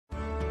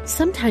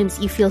Sometimes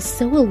you feel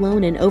so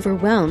alone and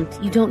overwhelmed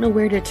you don't know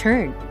where to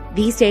turn.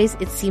 These days,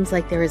 it seems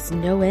like there is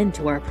no end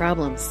to our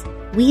problems.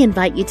 We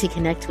invite you to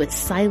connect with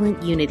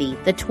Silent Unity,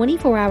 the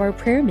 24-hour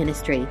prayer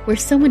ministry where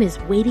someone is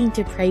waiting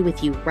to pray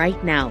with you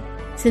right now.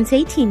 Since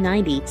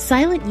 1890,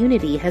 Silent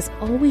Unity has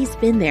always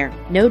been there.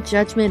 No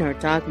judgment or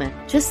dogma,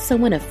 just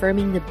someone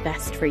affirming the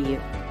best for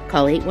you.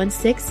 Call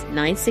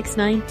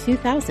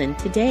 816-969-2000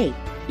 today.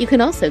 You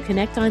can also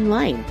connect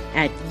online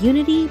at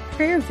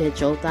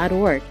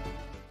unityprayervigil.org.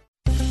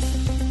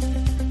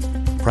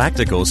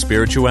 Practical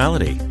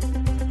spirituality.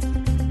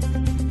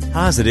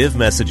 Positive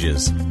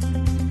messages.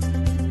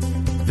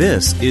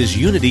 This is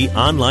Unity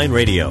Online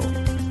Radio,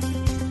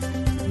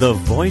 the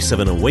voice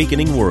of an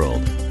awakening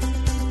world.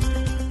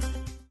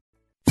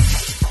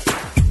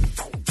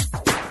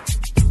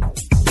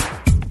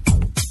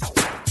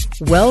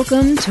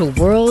 Welcome to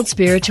World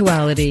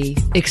Spirituality,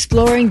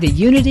 exploring the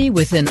unity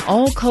within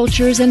all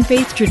cultures and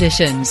faith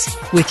traditions,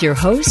 with your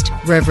host,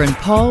 Reverend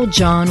Paul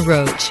John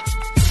Roach.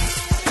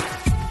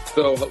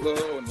 So,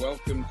 hello and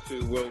welcome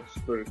to World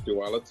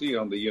Spirituality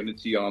on the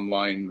Unity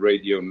Online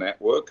Radio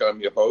Network.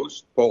 I'm your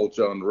host, Paul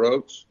John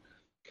Roach,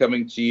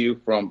 coming to you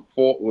from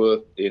Fort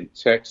Worth in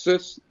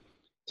Texas.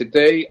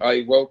 Today,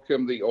 I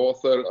welcome the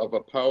author of a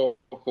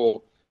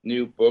powerful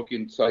new book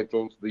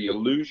entitled The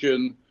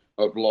Illusion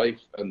of Life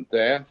and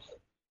Death,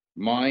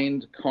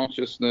 Mind,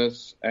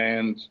 Consciousness,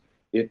 and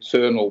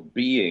Eternal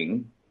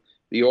Being.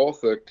 The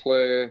author,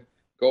 Clare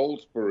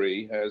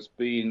Goldsberry, has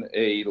been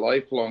a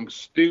lifelong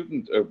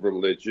student of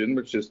religion,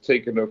 which has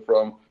taken her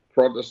from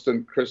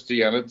Protestant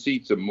Christianity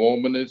to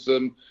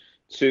Mormonism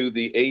to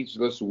the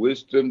ageless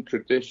wisdom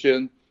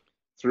tradition,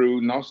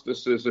 through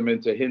Gnosticism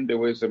into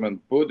Hinduism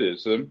and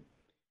Buddhism.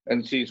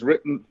 And she's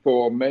written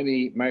for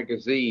many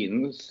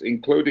magazines,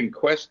 including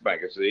Quest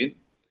magazine,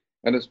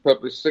 and has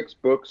published 6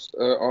 books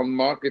on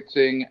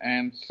marketing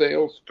and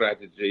sales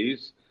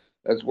strategies,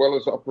 as well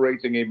as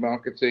operating a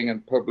marketing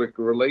and public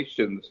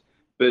relations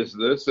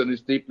business, and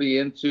is deeply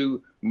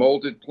into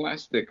molded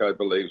plastic, I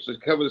believe. So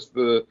it covers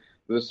the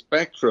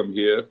spectrum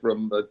here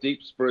from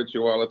deep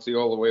spirituality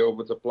all the way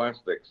over to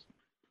plastics.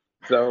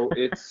 So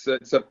it's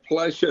a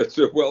pleasure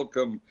to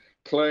welcome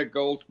Clare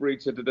Goldsberry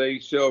to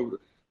today's show.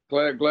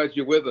 Clare, glad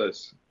you're with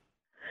us.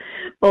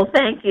 Well,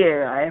 thank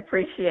you. I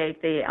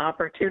appreciate the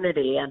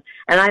opportunity, and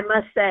I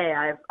must say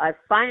I've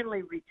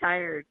finally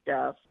retired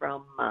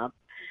from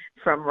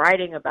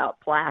writing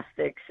about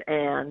plastics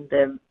and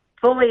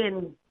fully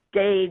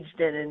engaged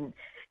in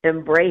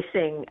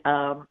embracing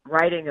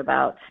writing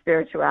about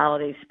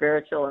spirituality,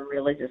 spiritual and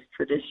religious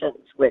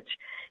traditions, which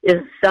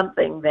is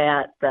something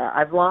that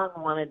I've long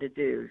wanted to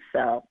do.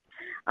 So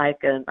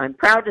I'm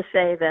proud to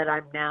say that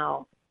I'm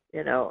now,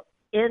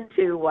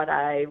 into what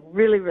I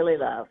really, really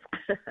love.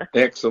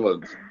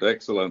 Excellent.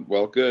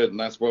 Well, good. And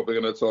that's what we're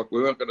going to talk.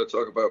 We weren't going to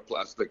talk about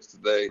plastics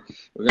today.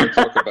 We're going to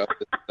talk about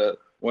this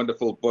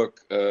wonderful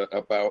book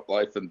about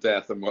life and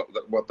death and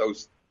what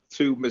those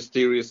two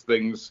mysterious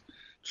things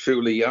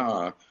truly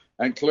are.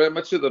 And Clare,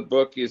 much of the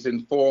book is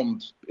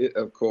informed,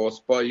 of course,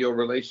 by your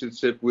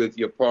relationship with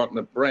your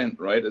partner Brent,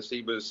 right? As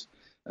he was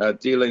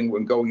dealing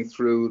and going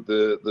through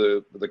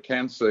the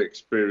cancer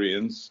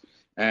experience,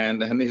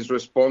 and his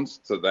response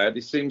to that.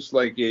 He seems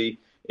like a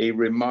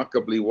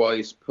remarkably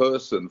wise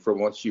person from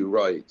what you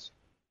write.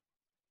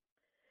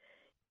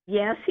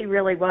 Yes, he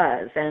really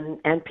was.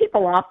 And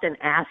people often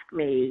ask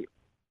me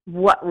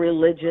what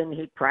religion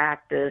he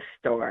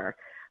practiced, or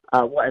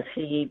was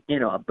he,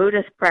 a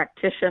Buddhist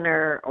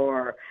practitioner,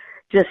 or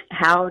just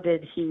how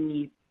did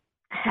he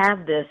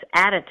have this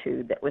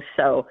attitude that was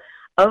so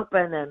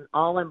open and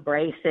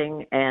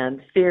all-embracing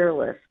and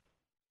fearless.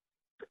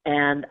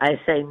 And I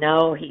say,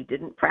 no, he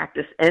didn't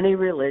practice any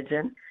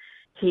religion.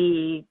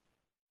 He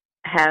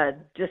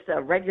had just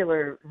a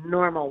regular,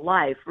 normal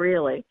life,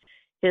 really.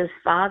 His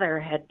father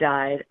had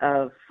died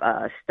of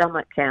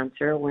stomach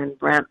cancer when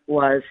Brent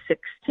was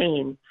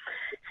 16.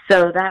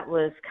 So that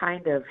was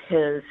kind of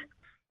his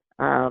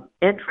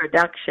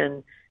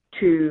introduction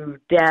to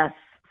death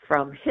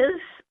from his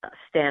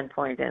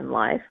standpoint in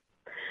life.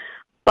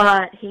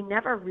 But he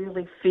never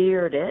really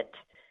feared it.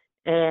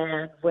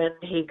 And when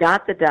he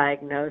got the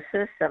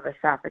diagnosis of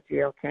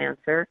esophageal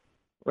cancer,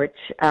 which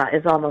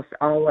is almost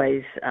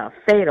always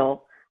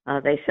fatal,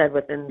 they said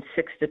within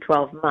 6 to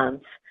 12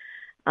 months,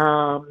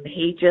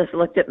 he just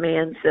looked at me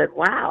and said,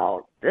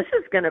 wow, this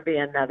is going to be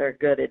another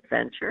good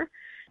adventure.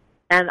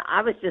 And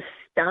I was just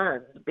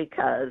stunned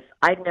because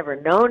I'd never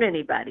known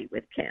anybody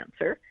with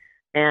cancer,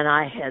 and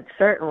I had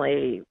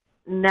certainly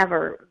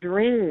never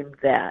dreamed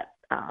that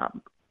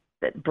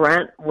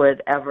Brent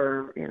would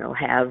ever,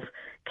 have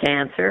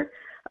cancer.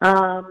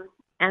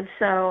 And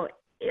so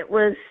it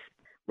was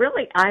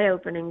really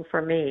eye-opening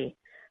for me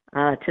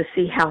to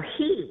see how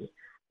he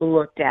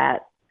looked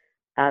at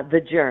the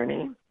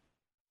journey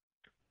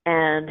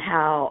and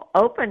how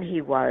open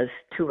he was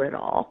to it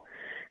all.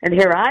 And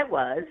here I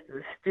was,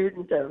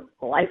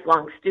 a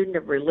lifelong student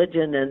of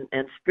religion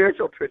and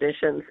spiritual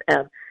traditions,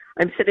 and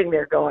I'm sitting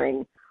there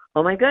going,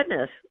 oh my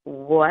goodness,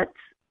 what's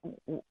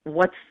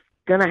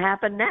going to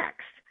happen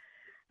next?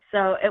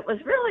 So it was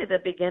really the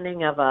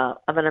beginning of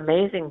an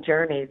amazing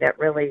journey that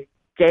really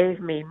gave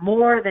me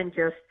more than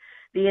just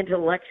the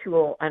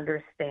intellectual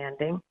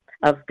understanding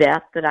of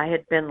death that I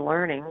had been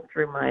learning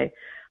through my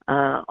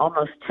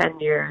almost 10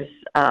 years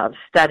of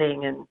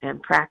studying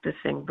and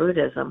practicing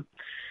Buddhism,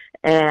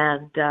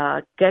 and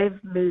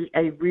gave me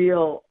a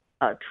real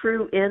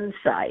true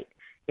insight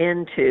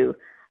into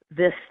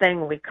this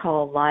thing we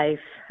call life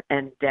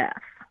and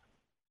death.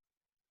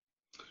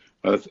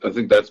 I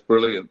think that's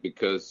brilliant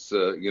because,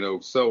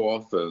 so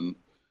often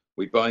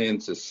we buy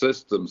into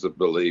systems of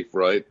belief,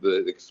 right,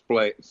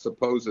 that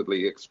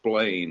supposedly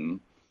explain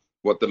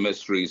what the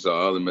mysteries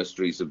are, the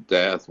mysteries of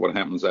death, what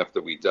happens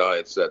after we die,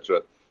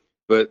 etc.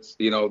 But,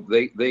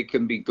 they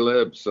can be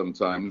glib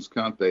sometimes,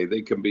 can't they?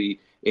 They can be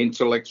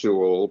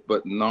intellectual,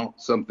 but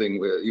not something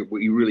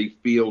we really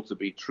feel to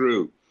be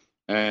true.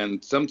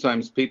 And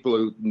sometimes people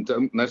who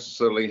don't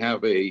necessarily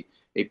have a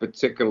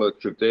particular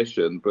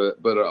tradition, but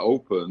are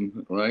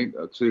open, right,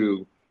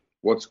 to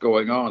what's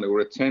going on, who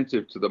are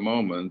attentive to the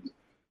moment,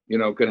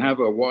 can have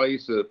a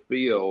wiser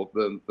feel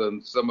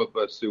than some of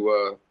us who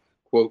are,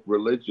 quote,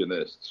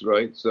 religionists,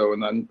 right? So,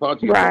 and then part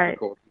of your book, of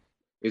course,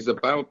 is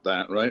about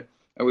that, right?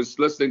 I was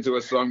listening to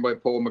a song by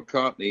Paul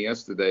McCartney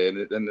yesterday, and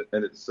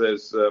it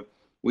says,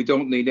 we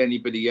don't need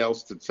anybody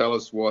else to tell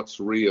us what's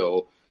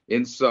real.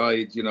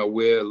 Inside,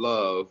 we're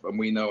love, and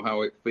we know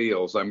how it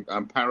feels.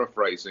 I'm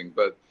paraphrasing,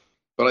 but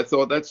I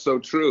thought that's so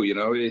true.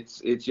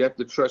 It's you have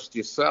to trust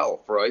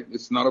yourself, right?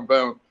 It's not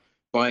about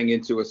buying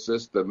into a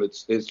system.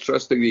 It's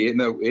trusting the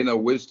inner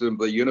wisdom of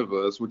the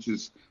universe, which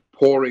is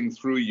pouring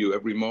through you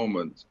every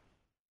moment.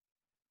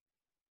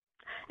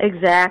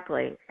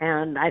 Exactly,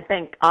 and I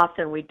think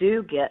often we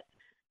do get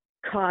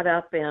caught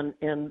up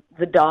in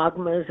the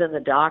dogmas and the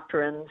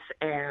doctrines,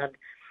 and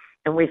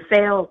we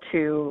fail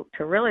to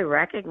really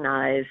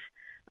recognize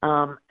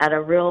at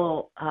a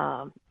real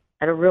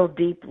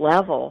deep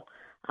level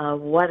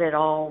what it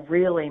all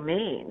really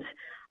means.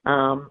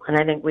 And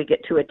I think we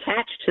get too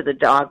attached to the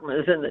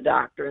dogmas and the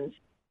doctrines,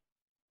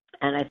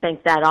 and I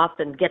think that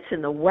often gets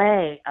in the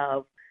way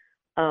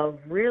of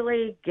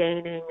really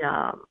gaining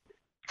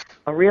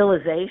a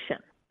realization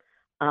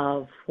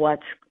of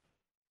what's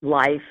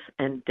life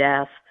and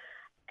death,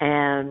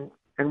 and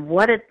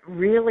what it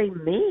really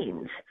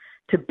means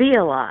to be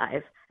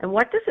alive, and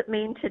what does it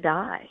mean to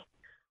die.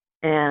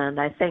 And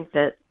I think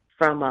that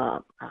from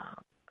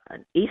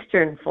an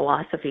Eastern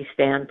philosophy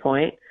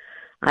standpoint,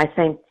 I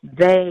think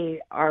they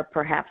are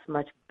perhaps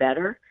much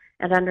better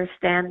at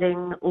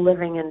understanding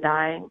living and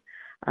dying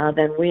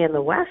than we in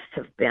the West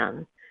have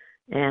been.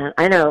 And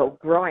I know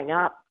growing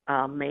up,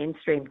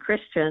 mainstream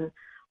Christian,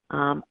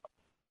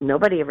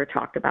 nobody ever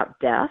talked about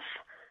death.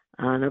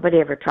 Nobody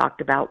ever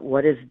talked about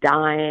what is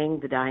dying,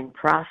 the dying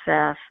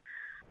process.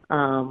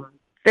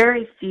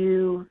 Very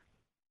few,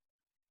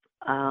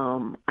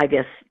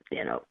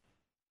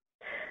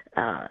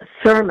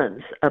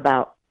 sermons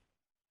about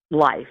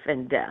life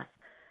and death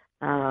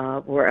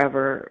were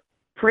ever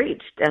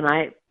preached. And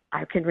I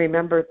can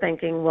remember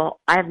thinking,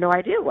 well, I have no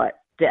idea what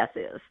death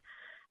is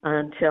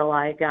until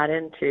I got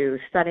into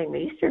studying the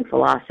Eastern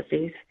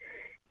philosophies.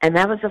 And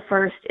that was the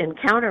first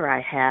encounter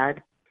I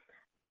had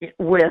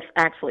with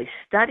actually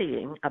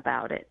studying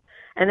about it.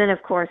 And then,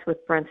 of course, with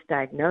Brent's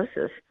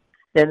diagnosis,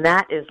 then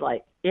that is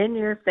like in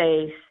your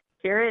face,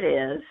 here it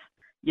is,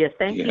 you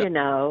think you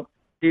know,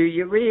 do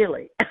you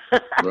really?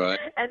 Right.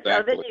 And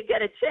so then you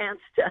get a chance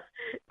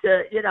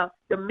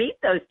to meet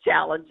those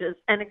challenges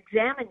and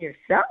examine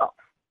yourself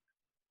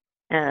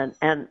and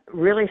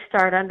really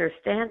start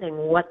understanding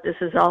what this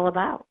is all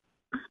about.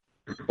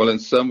 Well, in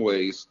some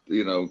ways,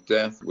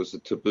 death was a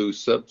taboo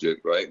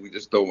subject, right? We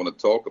just don't want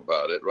to talk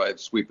about it, right?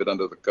 Sweep it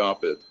under the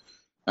carpet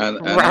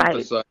and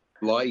emphasize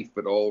life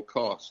at all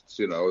costs,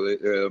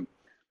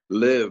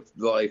 live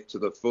life to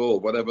the full,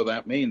 whatever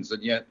that means.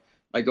 And yet,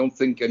 I don't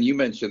think, and you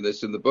mentioned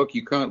this in the book,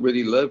 you can't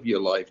really live your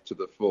life to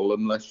the full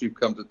unless you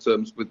come to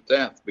terms with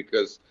death,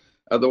 because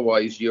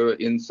otherwise you're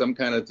in some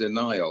kind of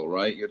denial,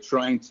 right? You're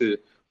trying to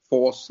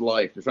force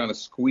life. You're trying to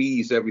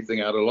squeeze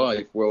everything out of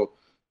life. Well,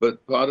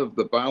 but part of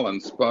the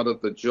balance, part of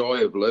the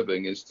joy of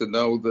living is to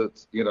know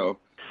that,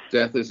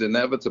 death is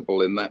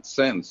inevitable in that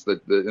sense,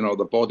 that,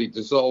 the body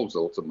dissolves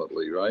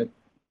ultimately, right?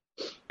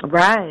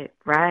 Right.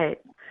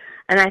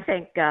 And I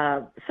think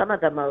some of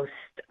the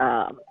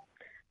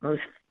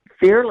most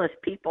fearless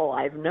people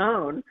I've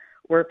known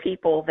were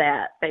people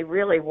that they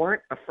really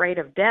weren't afraid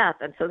of death,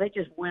 and so they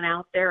just went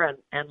out there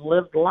and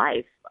lived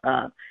life.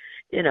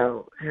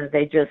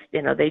 They just,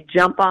 they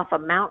jump off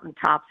of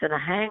mountaintops in a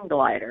hang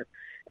glider,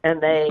 and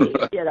they,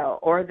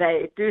 or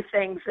they do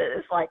things that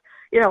is like,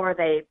 or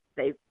they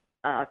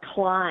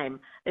climb.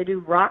 They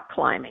do rock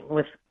climbing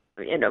with,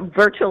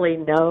 virtually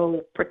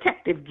no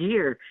protective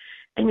gear.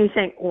 And you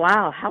think,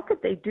 wow, how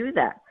could they do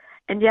that?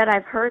 And yet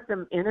I've heard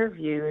them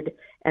interviewed,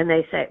 and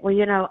they say, well,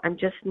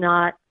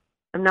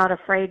 I'm not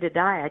afraid to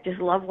die. I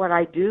just love what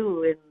I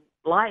do in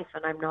life,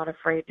 and I'm not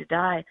afraid to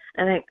die.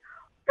 And I think,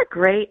 what a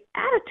great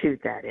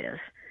attitude that is,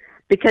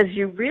 because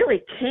you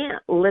really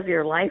can't live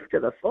your life to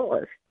the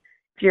fullest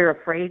if you're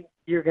afraid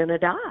you're going to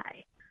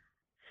die.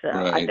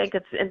 I think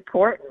it's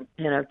important,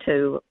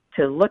 to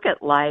look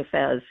at life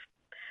as,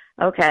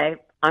 okay,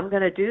 I'm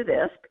going to do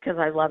this because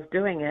I love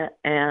doing it,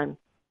 and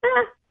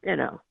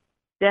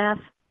death,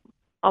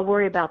 I'll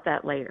worry about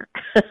that later.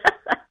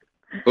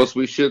 Of course,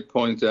 we should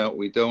point out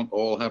we don't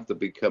all have to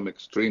become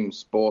extreme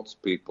sports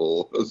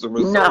people as a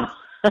result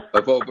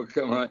of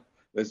overcoming. Right?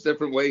 There's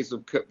different ways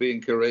of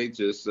being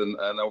courageous and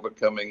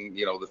overcoming,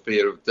 the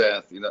fear of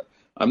death.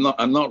 I'm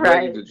not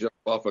ready to jump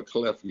off a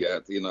cliff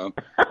yet,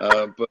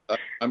 but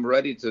I'm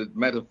ready to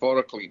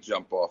metaphorically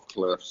jump off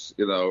cliffs,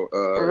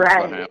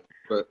 perhaps,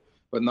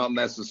 but not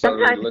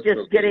necessarily sometimes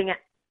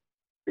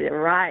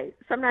literally.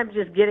 Sometimes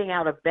just getting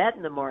out of bed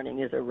in the morning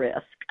is a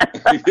risk.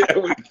 There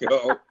we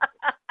go.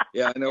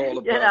 Yeah, I know all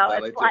about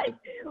that. It's like,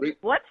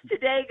 what's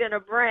today going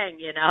to bring,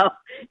 You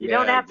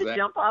don't have to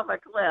jump off a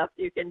cliff.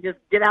 You can just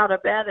get out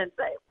of bed and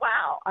say,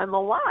 wow, I'm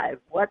alive.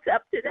 What's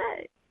up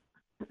today?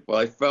 Well,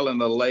 I fell in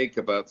the lake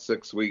about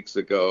 6 weeks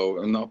ago,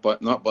 and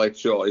not by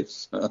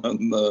choice,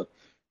 and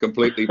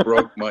completely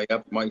broke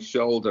my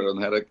shoulder and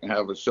had to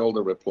have a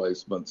shoulder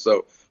replacement.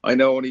 So I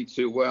know only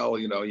too well,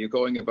 you're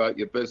going about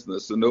your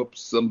business and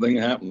oops, something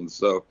happens.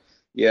 So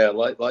yeah,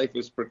 life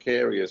is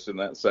precarious in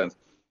that sense.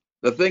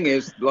 The thing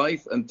is,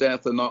 life and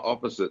death are not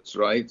opposites,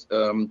 right?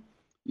 And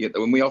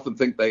we often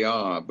think they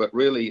are, but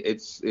really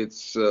it's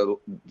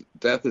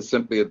death is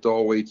simply a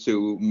doorway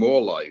to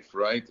more life,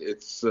 right?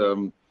 It's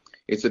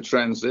a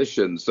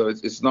transition. So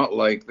it's not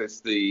like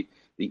this the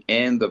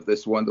end of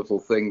this wonderful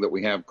thing that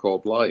we have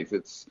called life.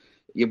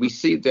 We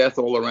see death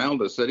all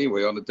around us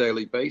anyway on a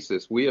daily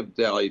basis. We have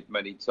died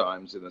many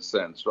times in a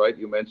sense, right?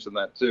 You mentioned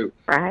that too,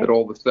 right. That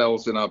all the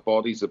cells in our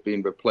bodies have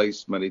been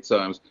replaced many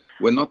times.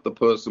 We're not the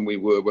person we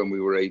were when we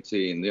were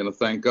 18,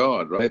 thank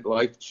God, right?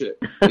 Life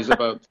is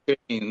about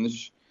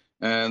change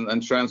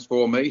and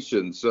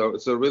transformation. So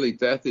really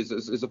death is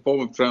a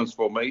form of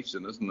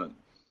transformation, isn't it?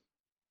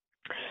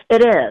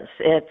 It is.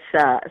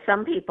 It's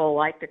some people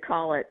like to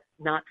call it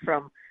not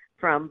from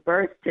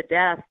birth to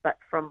death, but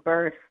from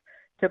birth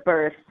to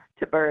birth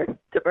to birth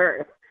to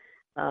birth.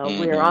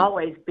 We're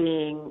always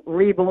being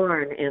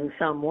reborn in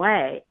some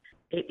way,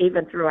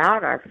 even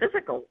throughout our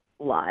physical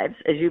lives,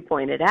 as you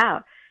pointed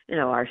out.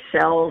 Our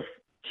cells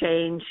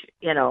change,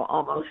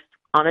 almost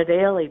on a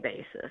daily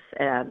basis,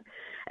 and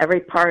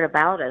every part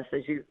about us,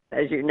 as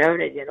you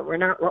noted, we're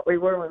not what we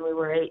were when we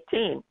were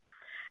 18.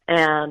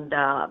 And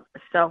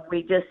so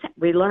we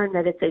learn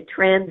that it's a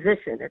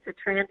transition, it's a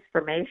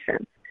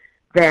transformation,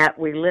 that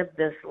we live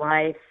this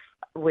life,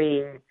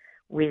 we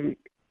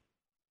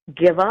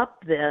give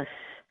up this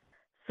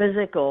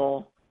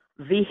physical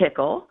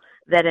vehicle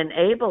that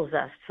enables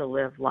us to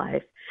live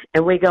life,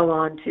 and we go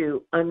on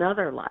to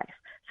another life.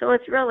 So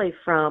it's really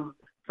from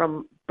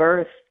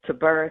birth to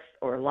birth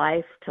or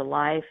life to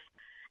life.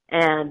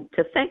 And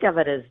to think of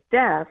it as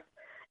death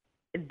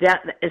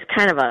is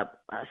kind of a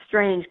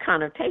strange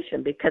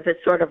connotation, because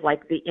it's sort of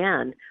like the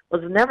end.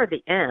 Well, it's never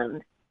the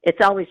end.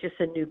 It's always just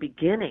a new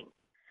beginning.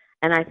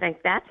 And I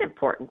think that's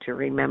important to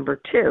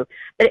remember too.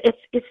 But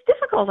it's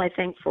difficult, I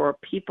think, for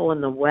people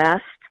in the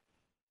West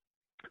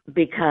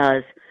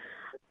because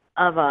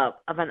of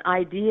an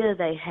idea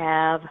they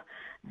have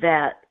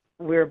that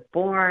we're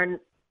born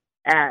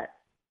at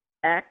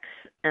X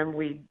and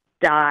we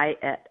die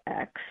at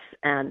X,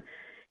 and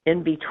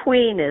in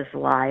between is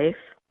life,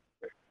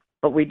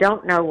 but we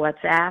don't know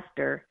what's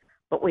after,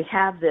 but we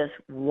have this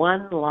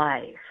one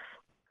life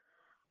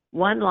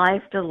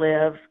to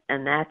live,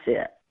 and that's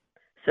it.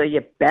 So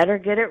you better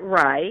get it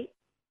right,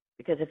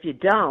 because if you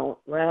don't,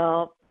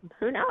 well,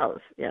 who knows,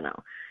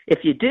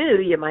 If you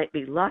do, you might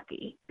be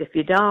lucky. If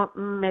you don't,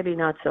 maybe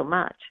not so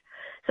much.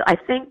 So I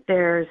think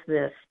there's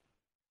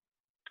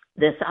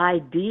this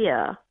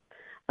idea,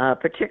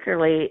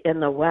 particularly in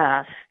the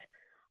West,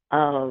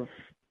 of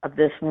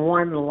this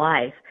one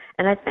life.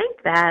 And I think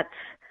that's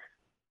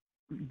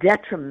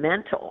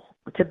detrimental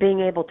to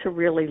being able to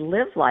really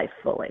live life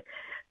fully.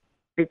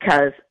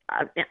 Because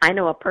I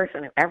know a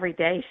person who every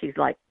day she's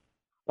like,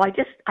 well,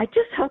 I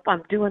just hope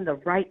I'm doing the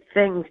right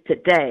things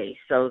today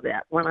so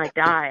that when I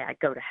die, I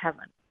go to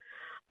heaven.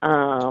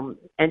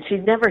 And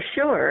she's never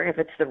sure if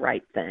it's the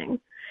right thing.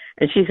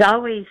 And she's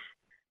always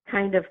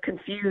kind of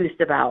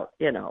confused about,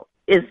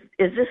 is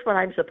this what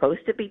I'm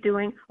supposed to be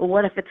doing? Well,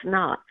 what if it's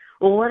not?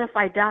 Well, what if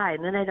I die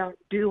and then I don't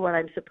do what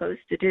I'm supposed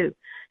to do?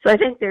 So I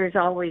think there's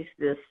always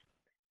this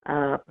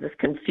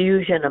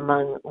confusion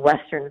among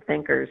Western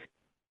thinkers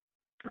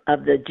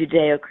of the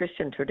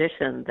Judeo-Christian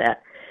tradition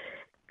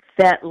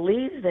that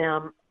leaves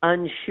them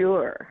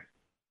unsure.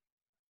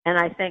 And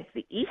I think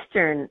the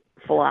Eastern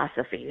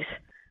philosophies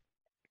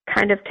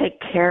kind of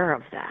take care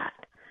of that.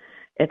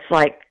 It's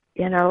like,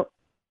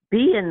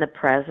 be in the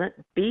present,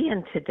 be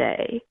in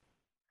today,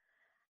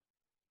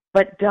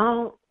 but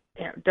don't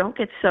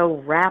get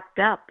so wrapped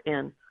up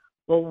in,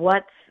 well,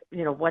 what's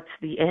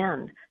the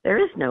end? There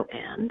is no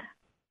end.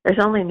 There's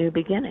only new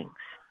beginnings.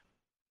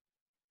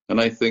 And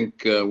I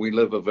think we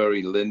live a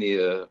very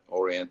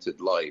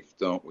linear-oriented life,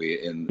 don't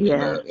we? In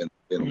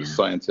the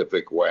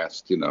scientific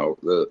West,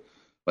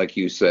 like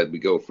you said, we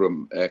go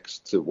from X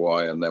to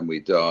Y and then we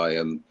die,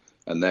 and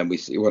and then we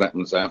see what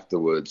happens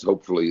afterwards.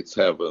 Hopefully it's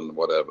heaven,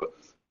 whatever.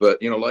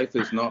 But, life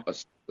is not a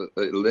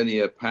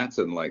linear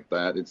pattern like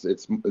that.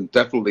 It's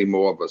definitely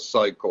more of a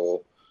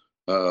cycle,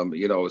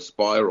 a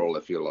spiral,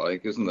 if you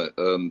like, isn't it?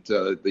 And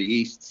the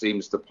East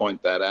seems to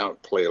point that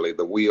out clearly,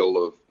 the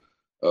wheel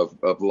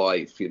of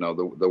life,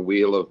 the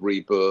wheel of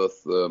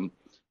rebirth,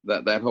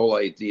 that whole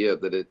idea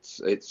that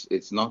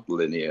it's not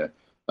linear.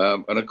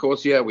 And of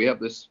course, we have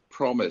this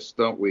promise,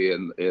 don't we,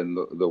 in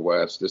the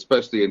West,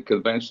 especially in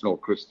conventional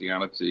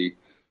Christianity,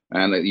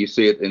 and you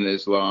see it in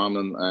Islam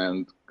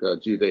and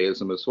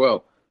Judaism as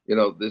well.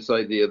 This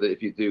idea that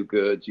if you do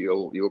good,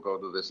 you'll go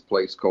to this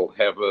place called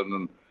heaven,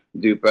 and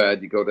do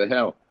bad, you go to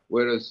hell.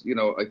 Whereas,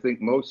 I think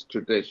most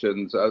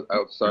traditions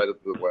outside of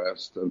the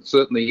West, and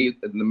certainly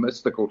in the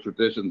mystical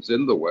traditions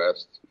in the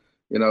West,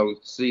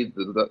 see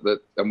that,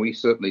 and we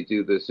certainly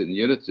do this in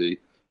Unity.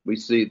 We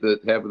see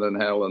that heaven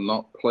and hell are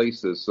not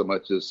places so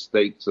much as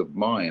states of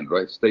mind,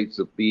 right? States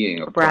of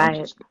being, of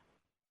consciousness.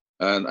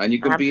 And you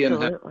can be in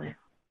heaven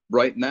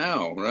right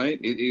now, right?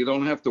 You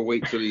don't have to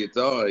wait till you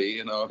die,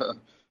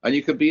 and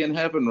you can be in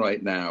heaven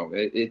right now.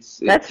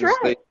 It's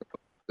right.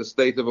 The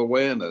state of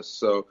awareness.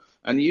 So,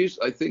 and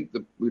I think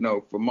that,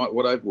 from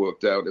what I've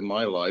worked out in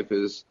my life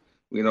is,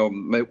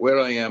 where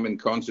I am in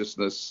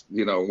consciousness,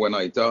 when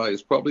I die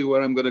is probably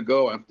where I'm going to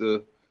go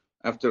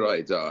after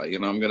I die.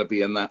 I'm going to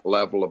be in that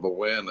level of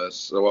awareness.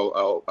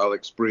 So I'll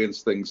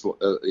experience things,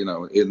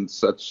 in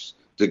such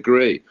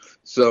degree.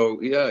 So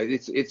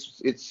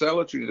it's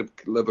salutary to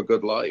live a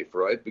good life,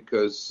 right?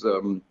 Because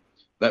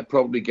that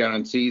probably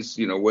guarantees,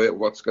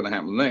 what's going to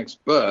happen next.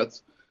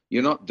 But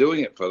you're not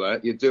doing it for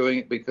that. You're doing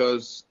it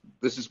because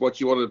this is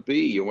what you want to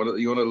be. You want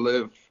to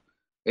live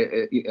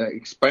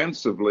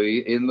expansively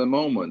in the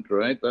moment,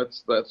 right?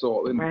 That's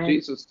all. And right.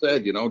 Jesus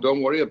said,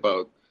 don't worry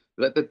about,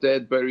 let the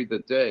dead bury the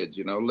dead.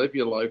 Live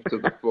your life to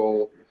the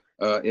full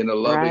in a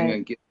loving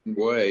and giving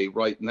way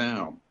right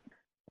now.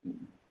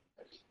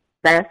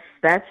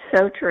 That's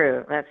so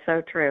true. That's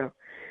so true.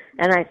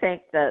 And I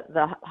think that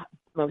the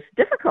most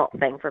difficult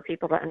thing for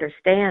people to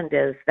understand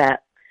is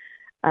that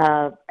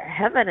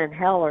heaven and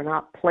hell are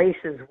not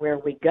places where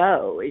we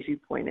go, as you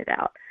pointed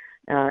out.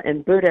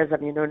 In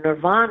Buddhism,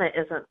 nirvana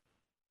isn't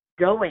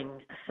going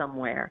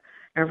somewhere.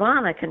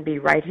 Nirvana can be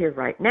right here,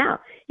 right now.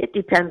 It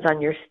depends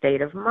on your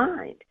state of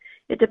mind.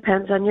 It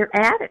depends on your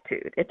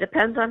attitude. It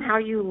depends on how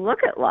you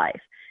look at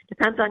life. It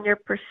depends on your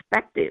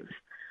perspectives.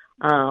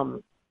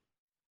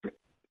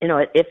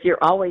 If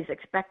you're always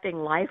expecting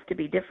life to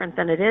be different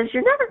than it is,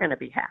 you're never going to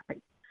be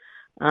happy.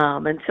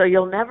 And so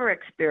you'll never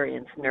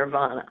experience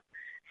nirvana.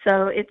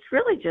 So it's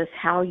really just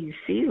how you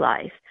see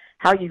life,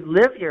 how you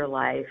live your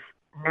life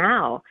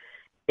now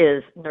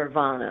is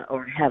nirvana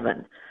or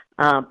heaven.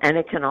 And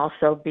it can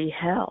also be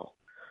hell.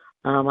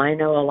 I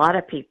know a lot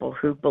of people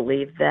who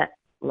believe that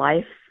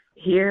life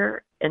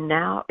here and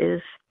now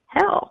is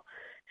hell.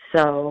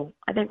 So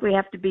I think we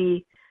have to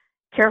be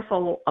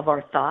careful of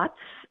our thoughts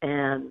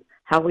and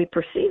how we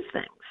perceive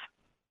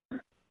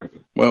things.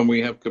 Well,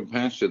 we have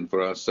compassion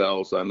for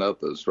ourselves and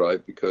others,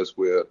 right? Because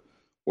we're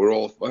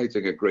all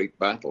fighting a great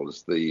battle,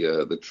 as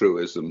the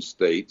truism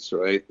states,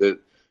 right? That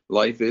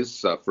life is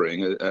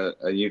suffering,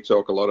 and you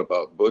talk a lot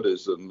about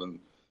Buddhism, and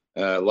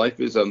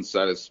life is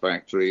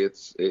unsatisfactory.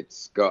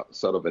 It's got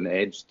sort of an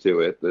edge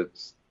to it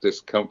that's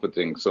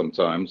discomforting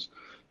sometimes,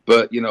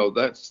 but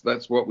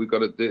that's what we've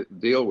got to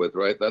deal with,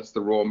 right? That's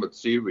the raw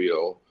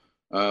material,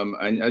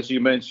 and as you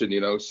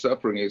mentioned,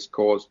 suffering is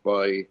caused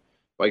by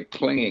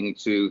clinging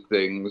to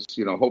things,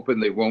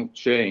 hoping they won't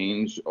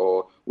change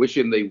or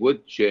wishing they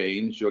would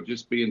change or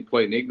just being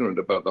plain ignorant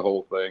about the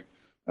whole thing.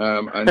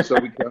 And so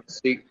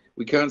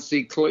we can't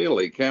see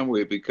clearly, can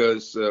we?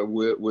 Because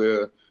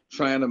we're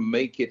trying to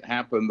make it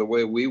happen the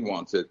way we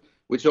want it,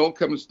 which all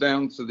comes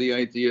down to the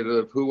idea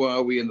of who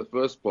are we in the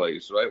first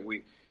place, right?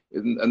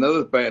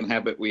 Another bad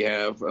habit we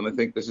have, and I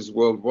think this is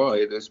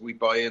worldwide, is we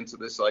buy into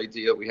this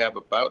idea we have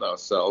about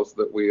ourselves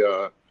that we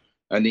are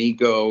an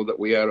ego, that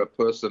we are a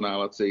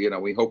personality,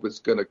 we hope it's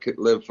going to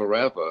live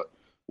forever.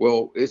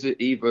 Well, is it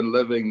even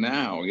living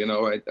now?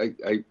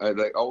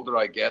 The older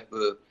I get,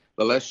 the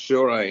less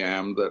sure I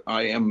am that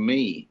I am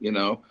me.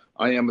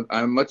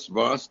 I'm much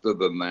vaster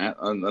than that,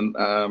 and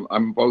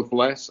I'm both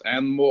less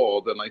and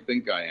more than I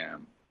think I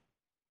am.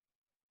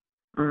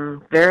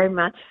 Very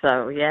much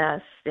so.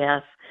 Yes.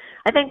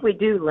 I think we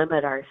do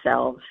limit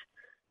ourselves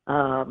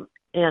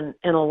in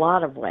a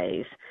lot of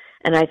ways,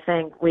 and I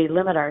think we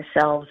limit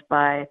ourselves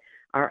by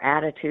our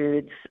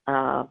attitudes.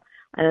 I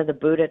know the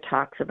Buddha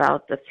talks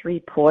about the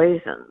three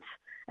poisons: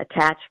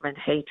 attachment,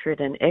 hatred,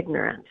 and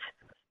ignorance.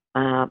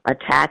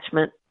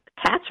 Attachment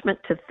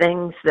to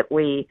things that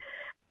we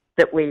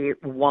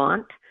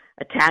want,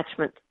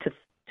 attachment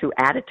to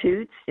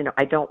attitudes.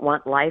 I don't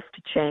want life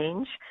to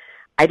change.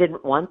 I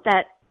didn't want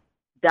that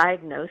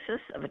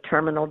diagnosis of a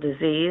terminal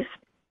disease,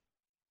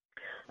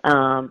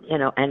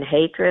 and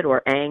hatred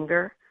or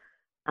anger.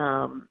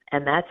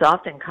 And that's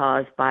often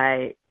caused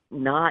by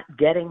not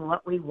getting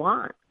what we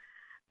want.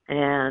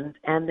 And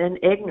then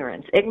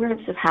ignorance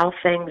of how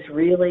things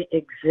really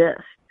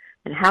exist,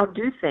 And how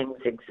do things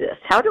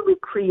exist? How do we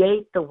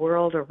create the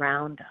world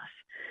around us?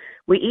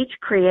 We each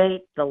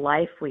create the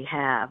life we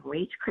have. We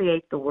each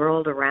create the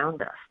world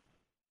around us.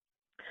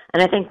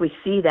 And I think we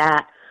see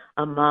that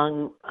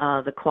among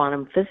the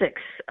quantum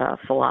physics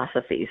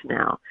philosophies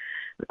now.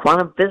 The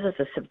quantum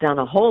physicists have done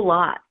a whole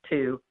lot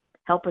to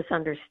help us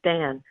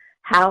understand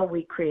how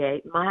we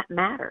create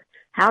matter.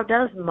 How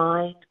does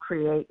mind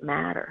create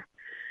matter?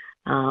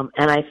 And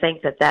I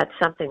think that that's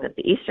something that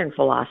the Eastern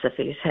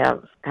philosophies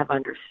have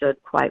understood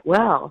quite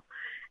well.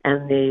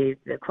 And the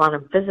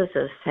quantum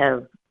physicists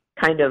have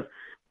kind of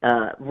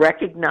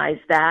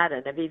recognized that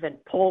and have even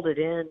pulled it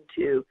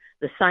into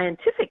the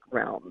scientific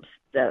realms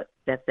that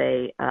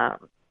they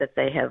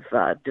have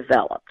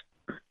developed.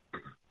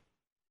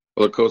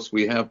 Well, of course,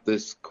 we have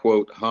this,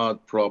 quote,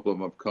 hard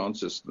problem of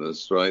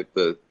consciousness, right,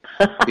 that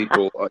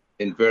people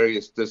in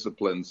various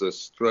disciplines are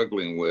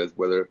struggling with,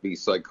 whether it be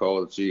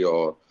psychology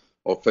or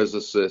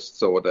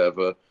physicists or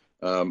whatever,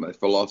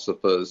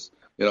 philosophers.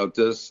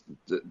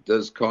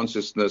 Does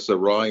consciousness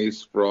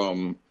arise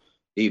from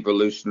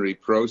evolutionary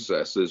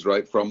processes,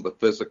 right, from the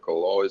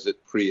physical, or is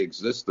it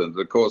pre-existent?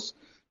 Of course,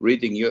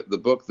 reading the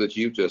book that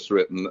you've just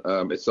written,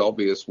 it's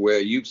obvious where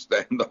you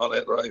stand on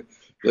it, right?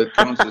 That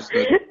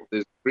consciousness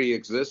is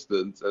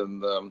pre-existent,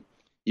 and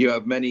you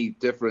have many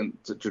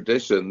different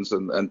traditions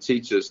and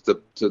teachers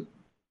to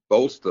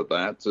bolster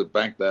that, to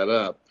back that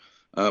up.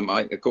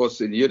 Of course,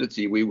 in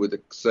Unity, we would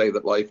say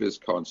that life is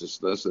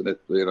consciousness, and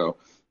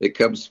it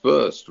comes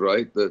first,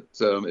 right? That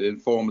it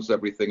informs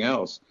everything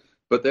else.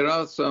 But there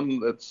are some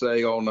that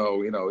say, oh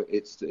no,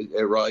 it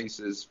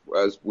arises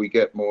as we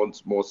get more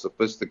and more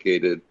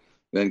sophisticated,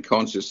 then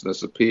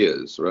consciousness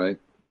appears, right?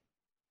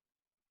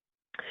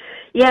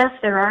 Yes,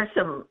 there are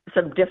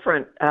some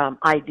different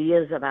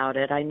ideas about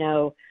it. I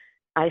know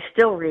I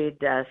still read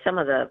some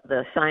of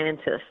the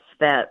scientists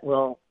that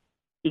will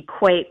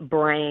equate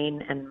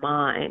brain and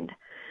mind.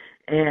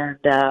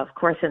 And, of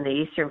course, in the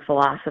Eastern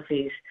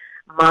philosophies,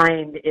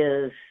 mind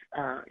is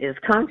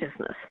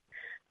consciousness.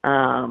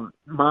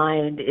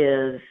 Mind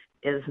is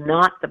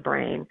not the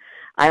brain.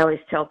 I always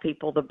tell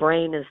people the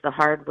brain is the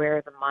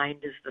hardware, the mind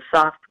is the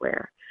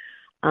software.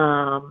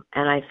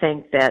 And I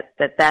think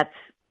that's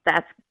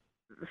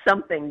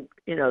something,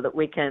 that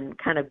we can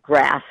kind of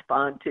grasp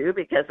onto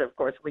because, of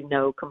course, we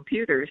know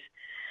computers.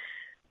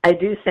 I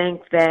do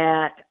think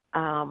that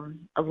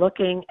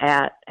looking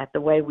at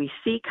the way we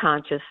see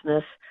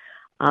consciousness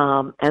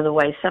and the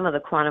way some of the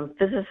quantum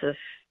physicists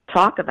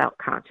talk about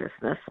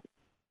consciousness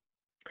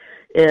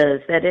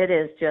is that it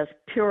is just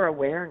pure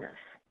awareness.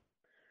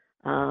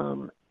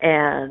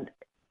 And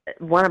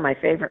one of my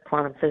favorite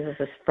quantum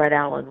physicists, Fred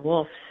Alan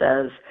Wolf,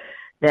 says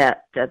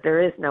that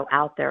there is no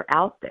out there,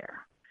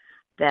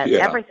 that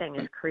everything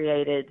is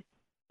created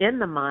in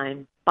the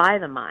mind, by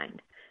the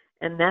mind.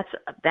 And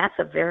that's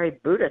a very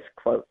Buddhist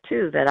quote,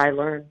 too, that I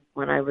learned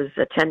when I was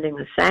attending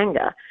the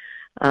Sangha.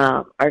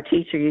 Our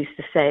teacher used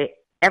to say,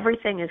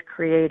 everything is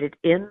created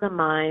in the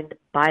mind,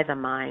 by the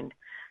mind.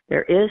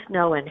 There is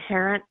no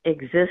inherent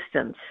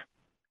existence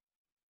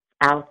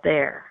out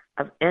there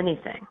of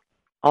anything.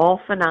 All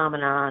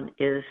phenomenon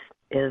is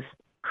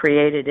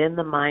created in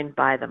the mind,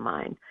 by the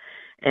mind.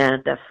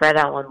 And Fred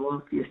Alan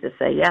Wolf used to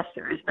say, yes,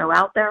 there is no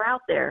out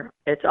there.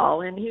 It's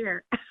all in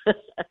here.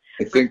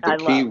 I think the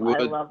key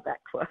word... I love that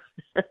quote.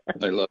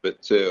 I love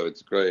it, too.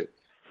 It's great.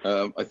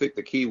 I think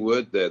the key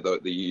word there, though,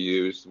 that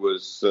you used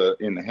was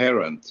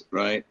inherent,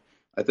 right?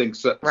 I think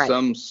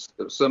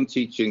some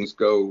teachings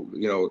go,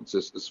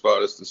 just as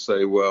far as to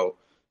say, well,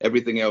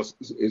 everything else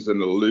is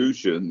an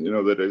illusion,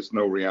 that there's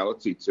no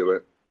reality to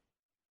it.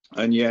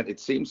 And yet it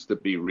seems to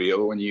be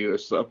real when you are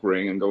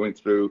suffering and going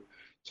through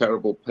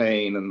terrible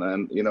pain, and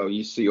then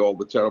you see all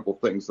the terrible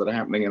things that are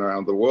happening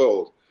around the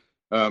world.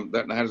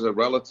 That has a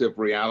relative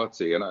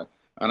reality, and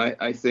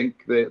I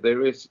think that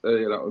there is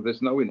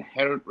there's no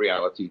inherent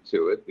reality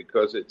to it,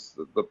 because it's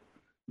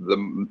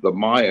the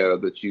Maya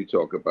that you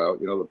talk about,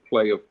 the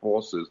play of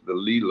forces, the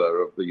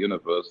Leela of the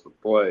universe, the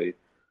play.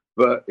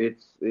 But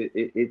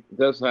it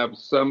does have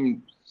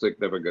some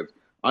significance.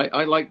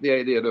 I like the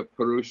idea of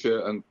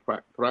Purusha and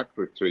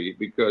Prakriti,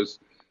 because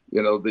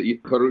the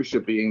Purusha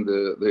being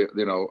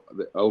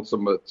the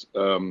ultimate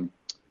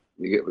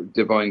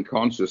divine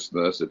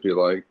consciousness, if you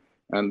like,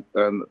 and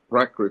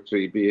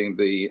Prakriti being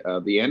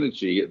the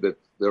energy that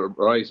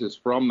arises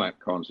from that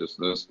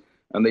consciousness,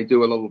 and they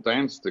do a little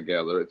dance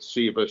together. It's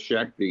Shiva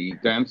Shakti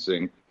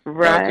dancing to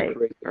create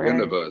the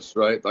universe,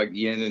 right? Like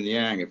yin and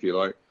yang, if you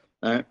like.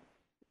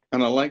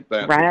 And I like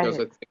that because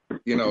I think,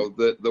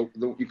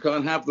 you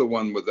can't have the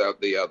one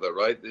without the other,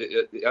 right?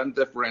 The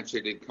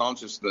undifferentiated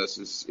consciousness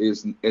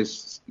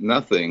is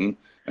nothing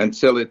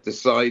until it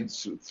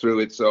decides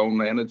through its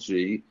own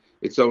energy,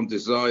 its own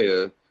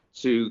desire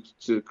to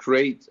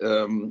create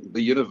the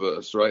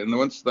universe, right? And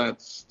once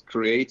that's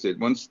created,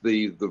 once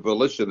the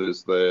volition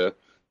is there,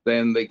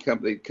 then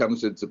it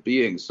comes into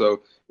being.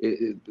 So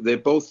they're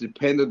both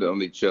dependent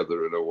on each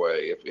other in a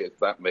way, if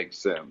that makes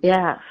sense.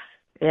 Yeah.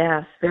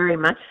 Yes, very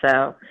much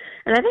so.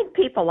 And I think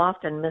people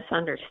often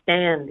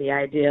misunderstand the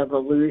idea of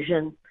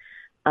illusion.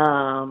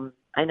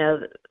 I know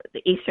that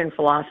the Eastern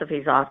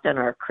philosophies often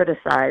are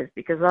criticized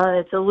because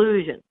it's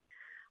illusion.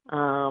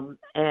 And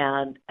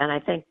I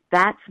think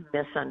that's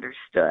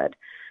misunderstood,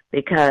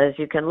 because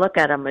you can look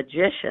at a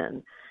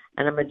magician,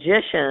 and a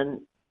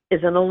magician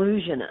is an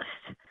illusionist.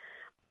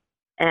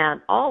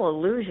 And all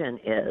illusion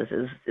is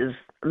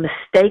a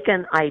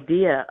mistaken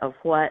idea of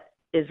what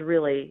is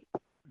really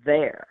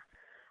there.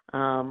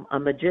 A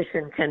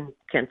magician can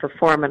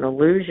perform an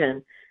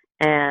illusion,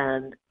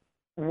 and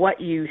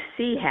what you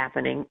see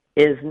happening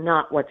is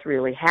not what's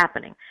really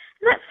happening.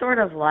 And that's sort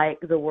of like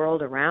the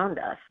world around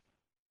us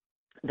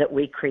that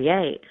we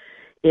create.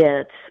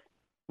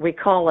 We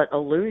call it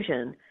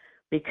illusion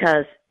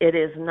because it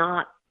is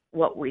not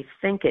what we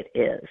think it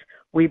is.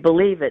 We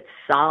believe it's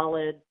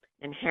solid,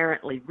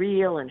 inherently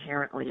real,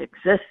 inherently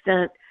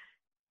existent,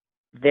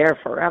 there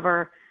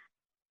forever,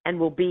 and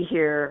will be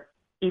here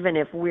even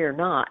if we're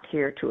not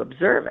here to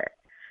observe it.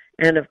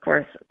 And of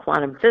course,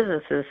 quantum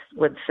physicists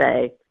would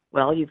say,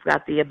 well, you've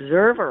got the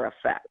observer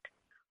effect.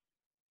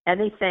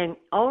 Anything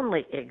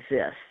only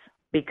exists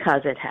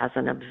because it has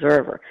an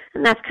observer.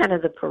 And that's kind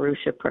of the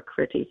Purusha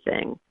Prakriti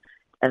thing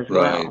as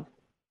right. well.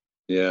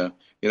 Yeah.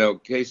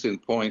 Case in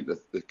point,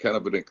 the kind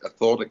of a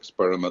thought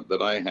experiment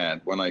that I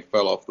had when I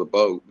fell off the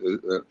boat.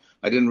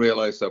 I didn't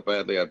realize how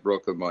badly I'd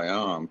broken my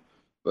arm,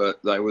 but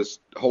I was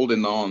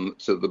holding on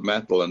to the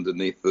metal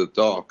underneath the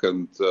dock,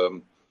 and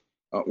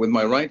with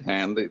my right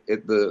hand,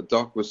 the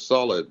dock was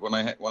solid. When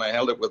I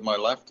held it with my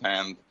left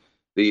hand,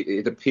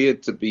 it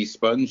appeared to be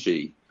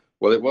spongy.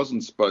 Well, it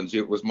wasn't spongy.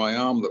 It was my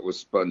arm that was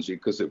spongy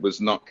because it was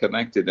not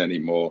connected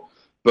anymore.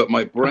 But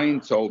my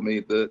brain told me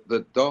that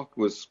the dock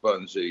was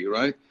spongy,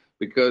 right?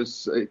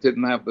 Because it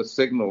didn't have the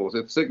signals.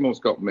 The signals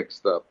got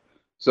mixed up.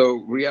 So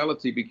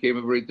reality became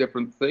a very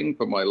different thing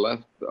for my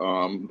left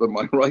arm than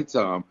my right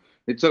arm.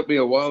 It took me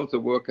a while to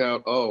work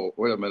out, oh,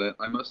 wait a minute,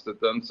 I must have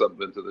done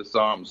something to this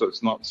arm, so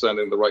it's not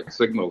sending the right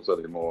signals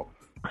anymore.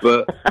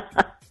 But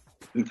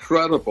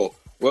incredible.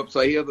 Whoops,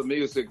 I hear the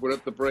music. We're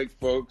at the break,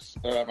 folks.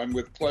 I'm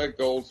with Clare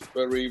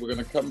Goldsberry. We're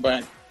going to come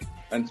back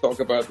and talk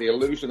about the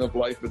illusion of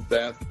life and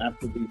death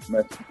after these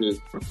messages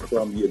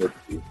from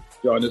Unity.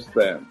 Join us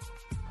then.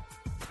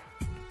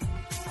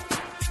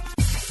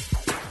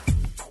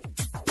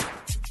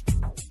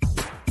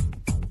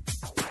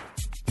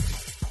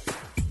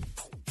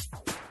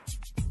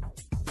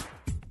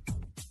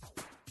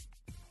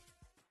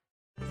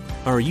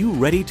 Are you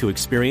ready to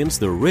experience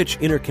the rich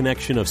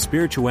interconnection of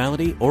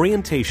spirituality,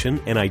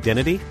 orientation, and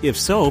identity? If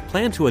so,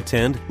 plan to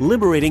attend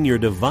Liberating Your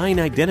Divine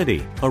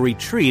Identity, a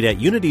retreat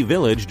at Unity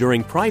Village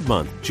during Pride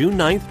Month, June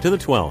 9th to the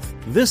 12th.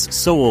 This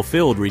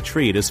soul-filled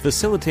retreat is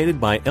facilitated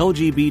by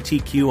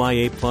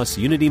LGBTQIA+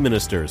 Unity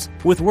ministers,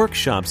 with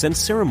workshops and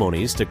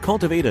ceremonies to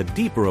cultivate a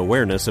deeper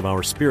awareness of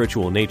our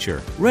spiritual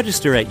nature.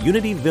 Register at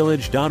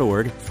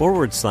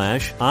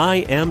unityvillage.org/I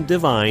Am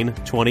Divine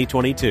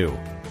 2022.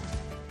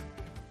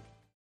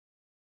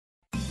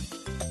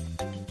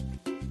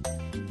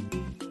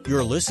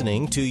 You're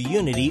listening to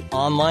Unity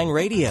Online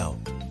Radio,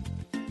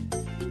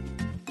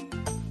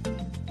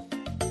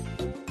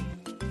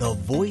 the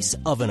voice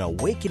of an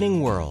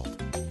awakening world.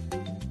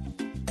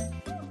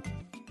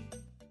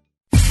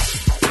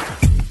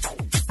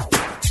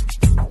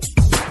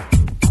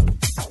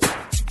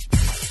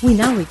 We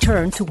now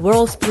return to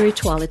World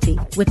Spirituality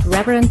with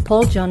Reverend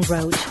Paul John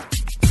Roach.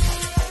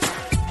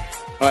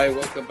 Hi,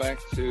 welcome back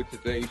to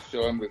today's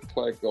show. I'm with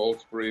Clare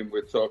Goldsberry, and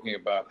we're talking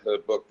about her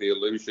book, The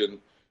Illusion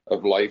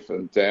of Life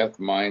and Death,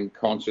 Mind,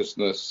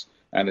 Consciousness,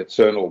 and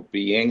Eternal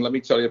Being. Let me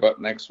tell you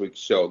about next week's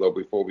show, though,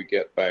 before we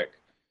get back.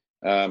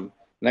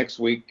 Next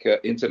week,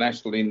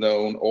 internationally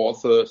known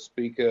author,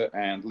 speaker,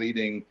 and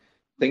leading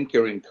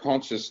thinker in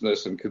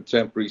consciousness and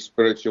contemporary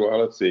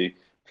spirituality,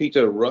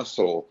 Peter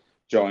Russell,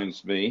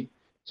 joins me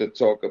to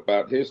talk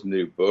about his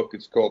new book.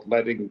 It's called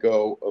Letting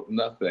Go of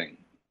Nothing.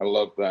 I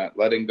love that.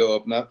 Letting go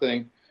of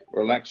nothing,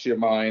 relax your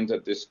mind,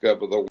 and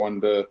discover the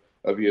wonder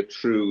of your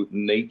true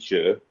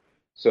nature.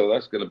 So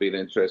that's going to be an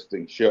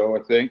interesting show,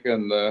 I think.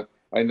 And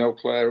I know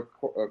Clare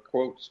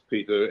quotes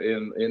Peter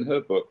in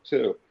her book,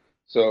 too.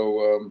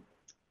 So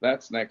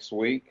that's next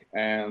week.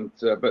 And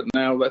but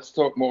now let's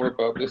talk more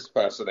about this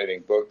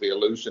fascinating book, The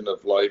Illusion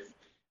of Life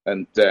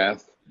and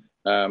Death.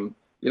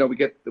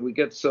 We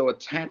get so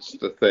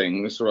attached to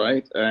things,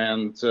 right?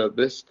 And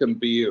this can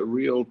be a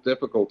real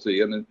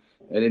difficulty. And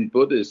in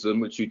Buddhism,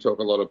 which you talk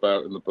a lot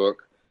about in the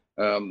book,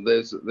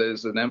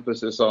 there's an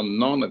emphasis on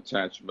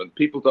non-attachment.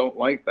 People don't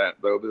like that,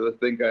 though. They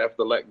think I have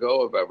to let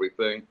go of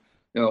everything.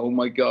 Oh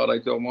my God, I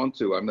don't want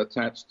to. I'm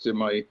attached to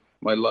my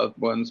loved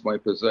ones, my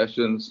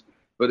possessions.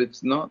 But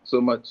it's not so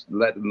much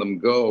letting them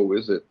go,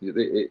 is it?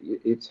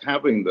 It's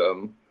having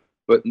them,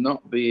 but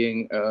not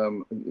being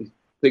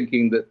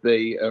thinking that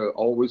they are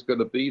always going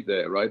to be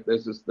there, right?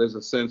 There's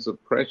a sense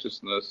of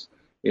preciousness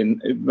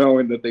in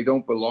knowing that they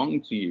don't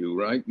belong to you,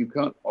 right? You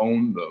can't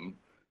own them.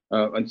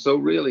 And so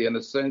really, in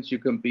a sense, you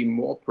can be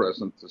more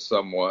present to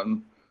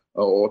someone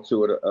or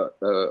to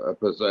a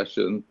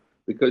possession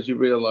because you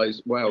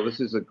realize, wow, this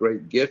is a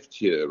great gift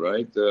here,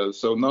 right?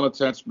 So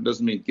non-attachment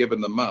doesn't mean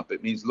giving them up.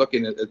 It means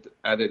looking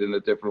at it in a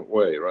different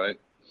way, right?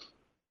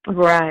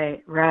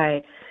 Right,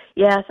 right.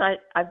 Yes,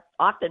 I've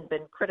often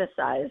been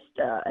criticized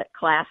at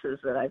classes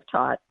that I've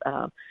taught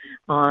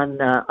on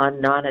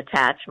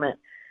non-attachment,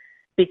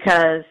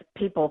 because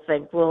people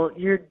think, well,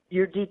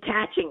 you're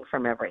detaching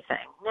from everything.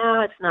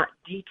 No, it's not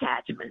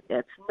detachment.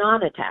 It's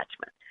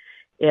non-attachment.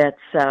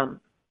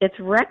 It's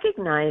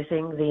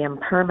recognizing the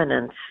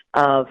impermanence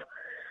of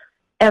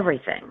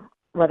everything,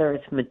 whether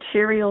it's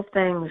material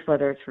things,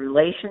 whether it's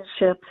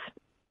relationships,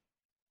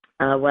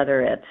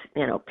 whether it's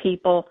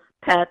people,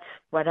 pets,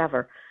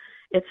 whatever.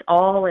 It's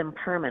all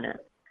impermanent.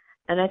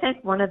 And I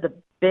think one of the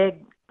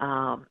big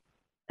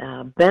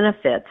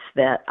benefits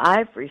that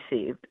I've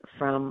received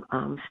from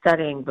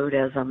studying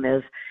Buddhism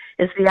is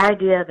the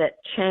idea that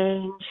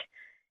change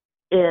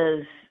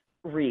is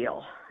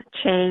real.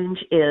 Change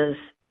is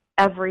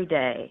every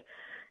day,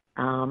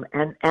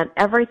 and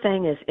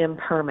everything is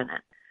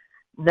impermanent.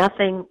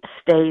 Nothing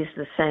stays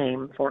the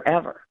same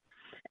forever.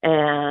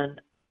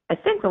 And I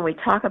think when we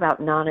talk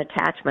about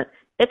non-attachment,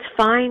 it's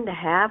fine to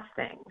have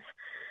things.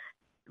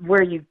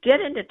 Where you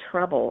get into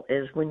trouble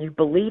is when you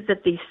believe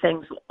that these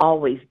things will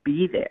always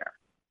be there.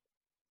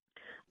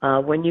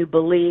 When you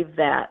believe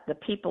that the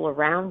people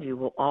around you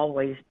will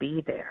always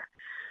be there,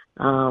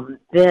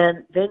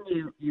 then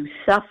you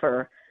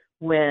suffer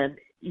when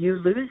you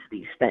lose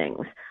these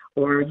things,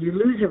 or you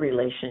lose a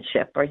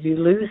relationship, or you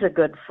lose a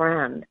good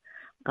friend.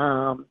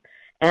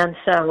 And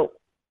so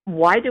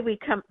why do we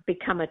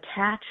become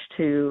attached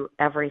to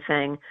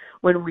everything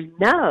when we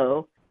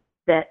know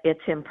that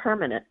it's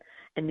impermanent?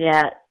 And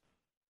yet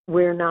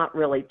we're not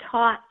really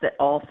taught that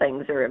all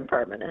things are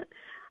impermanent.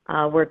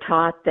 We're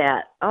taught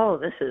that,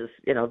 this is,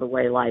 the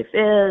way life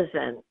is.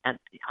 And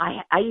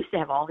I used to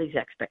have all these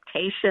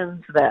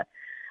expectations that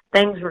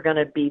things were going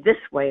to be this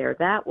way or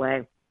that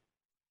way.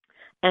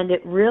 And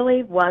it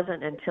really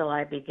wasn't until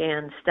I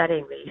began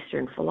studying the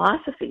Eastern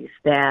philosophies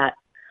that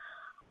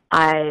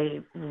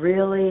I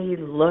really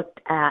looked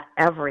at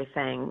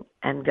everything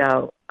and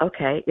go,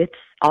 okay, it's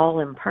all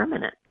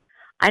impermanent.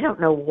 I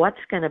don't know what's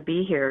going to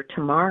be here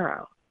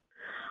tomorrow.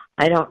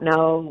 I don't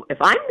know if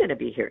I'm going to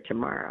be here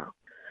tomorrow.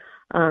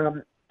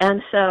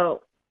 And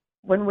so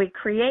when we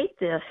create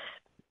this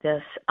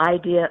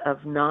idea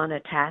of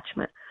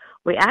non-attachment,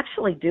 we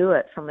actually do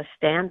it from a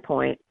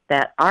standpoint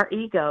that our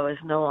ego is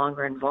no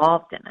longer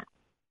involved in it.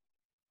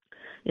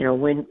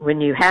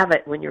 When you have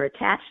it, when you're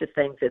attached to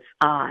things, it's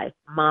I,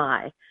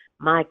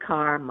 my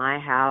car, my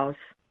house,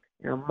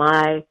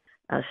 my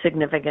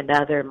significant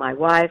other, my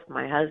wife,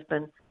 my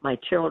husband, my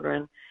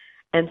children.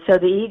 And so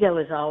the ego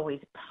is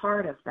always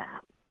part of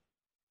that.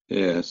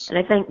 Yes. And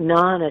I think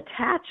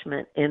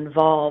non-attachment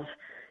involves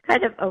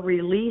kind of a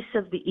release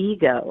of the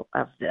ego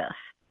of this.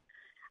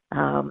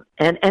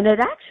 And it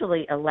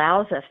actually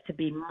allows us to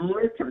be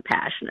more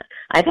compassionate.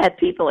 I've had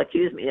people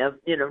accuse me of,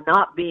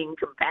 not being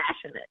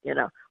compassionate,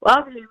 Well,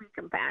 how can you be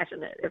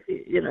compassionate if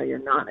you're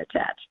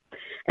non-attached?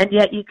 And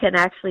yet you can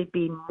actually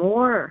be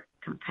more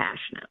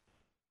compassionate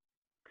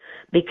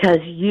because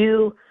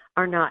you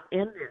are not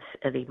in this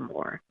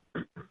anymore.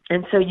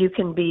 And so you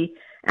can be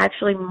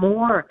actually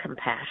more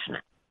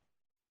compassionate.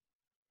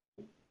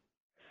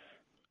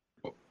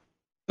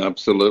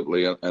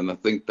 Absolutely, and I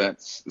think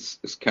that's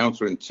it's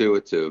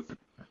counterintuitive,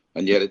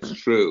 and yet it's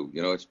true.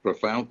 It's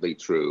profoundly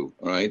true,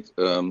 right?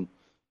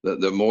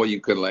 The more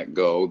you can let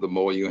go, the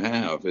more you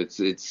have. It's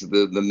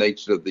the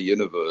nature of the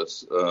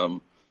universe.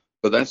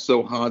 But that's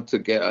so hard to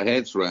get our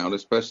heads around,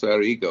 especially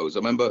our egos. I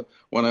remember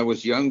when I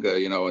was younger,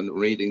 and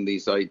reading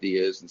these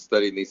ideas and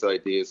studying these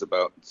ideas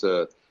about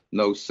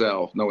no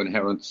self, no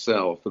inherent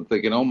self, and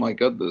thinking, oh my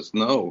goodness,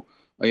 no.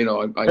 I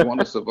want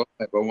to survive.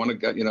 I want to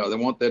get, I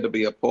want there to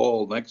be a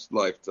Paul next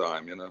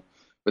lifetime,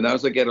 But now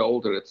as I get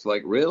older, it's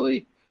like,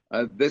 really?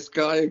 This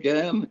guy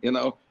again?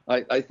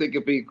 I think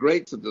it'd be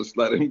great to just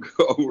let him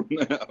go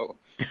now,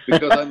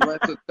 because I'm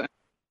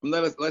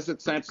less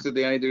attached to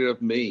the idea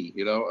of me.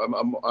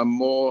 I'm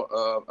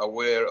more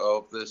aware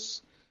of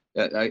this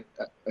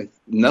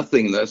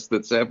nothingness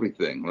that's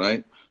everything,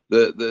 right?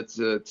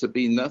 That to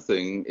be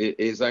nothing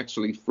is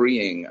actually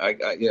freeing.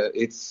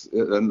 It's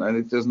and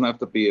it doesn't have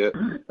to be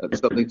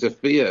something to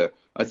fear.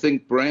 I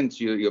think Brent,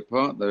 your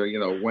partner,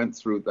 went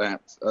through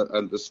that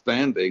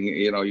understanding.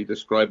 You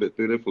describe it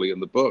beautifully in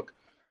the book.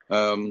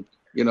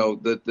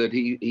 That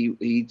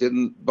he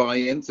didn't buy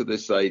into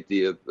this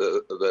idea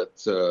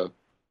that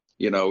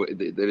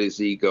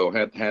his ego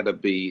had to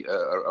be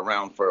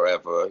around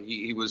forever.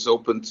 He was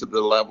open to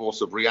the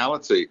levels of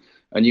reality.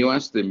 And you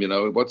asked him,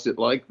 what's it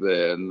like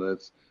there? And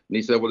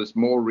he said, well, it's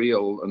more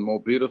real and more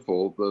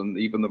beautiful than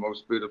even the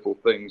most beautiful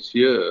things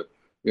here,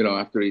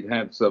 after he'd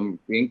had some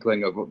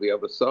inkling of the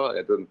other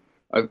side. And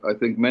I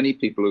think many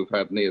people who've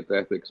had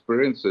near-death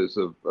experiences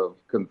have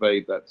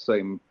conveyed that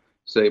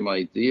same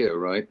idea,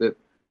 right? That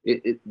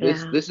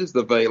this is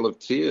the veil of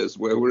tears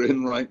where we're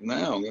in right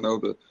now.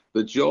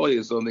 The joy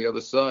is on the other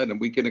side, and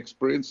we can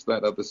experience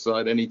that other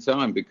side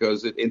anytime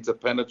because it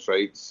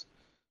interpenetrates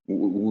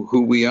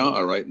who we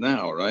are right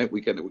now, right?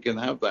 We can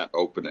have that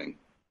opening.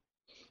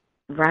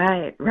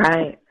 Right,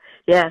 right.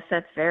 Yes,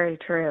 that's very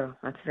true.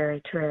 That's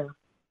very true.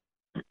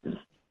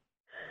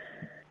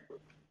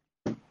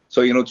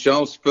 So,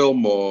 Charles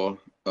Fillmore,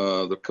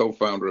 the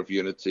co-founder of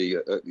Unity,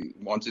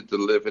 wanted to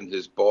live in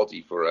his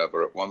body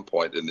forever at one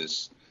point in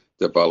his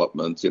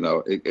development.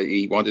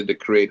 He wanted to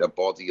create a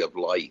body of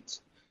light,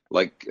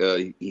 like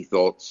he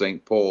thought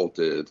St. Paul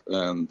did.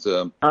 And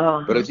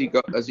but as he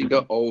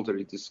got older,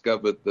 he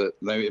discovered that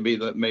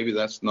maybe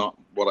that's not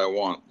what I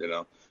want.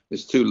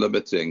 It's too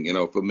limiting.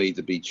 For me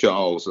to be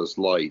Charles as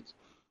light,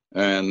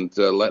 and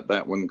let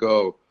that one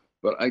go.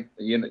 But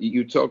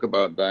you talk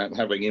about that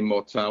having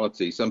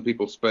immortality. Some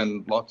people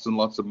spend lots and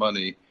lots of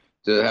money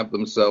to have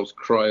themselves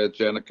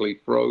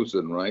cryogenically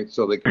frozen, right?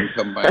 So they can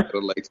come back at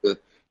a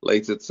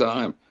later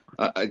time.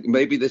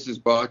 Maybe this is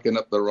barking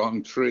up the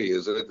wrong tree,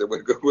 is it?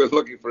 We're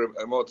looking for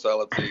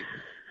immortality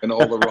in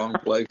all the wrong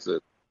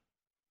places.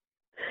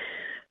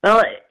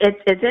 Well,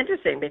 it's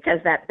interesting because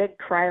that big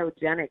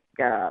cryogenic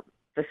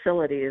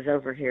facility is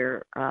over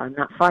here,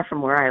 not far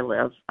from where I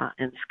live,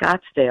 in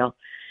Scottsdale.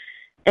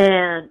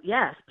 And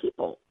yes,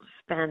 people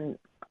spend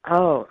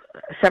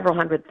several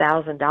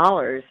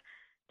 $100,000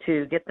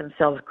 to get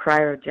themselves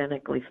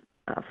cryogenically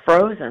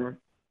frozen,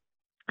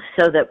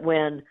 so that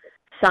when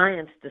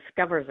science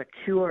discovers a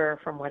cure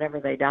from whatever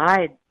they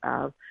died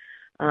of,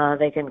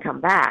 they can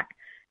come back.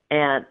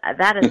 And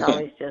that has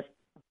always just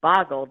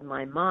boggled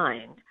my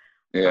mind.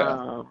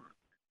 Yeah.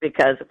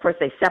 Because of course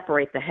they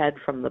separate the head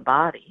from the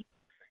body,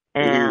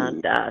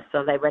 and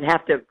so they would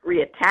have to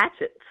reattach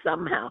it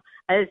somehow.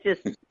 It's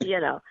just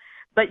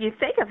But you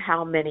think of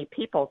how many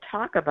people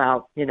talk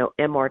about,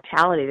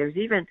 immortality. There's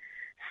even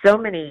so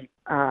many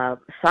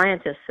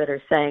scientists that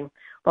are saying,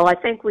 well, I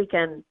think we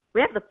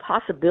have the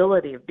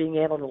possibility of being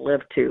able to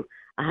live to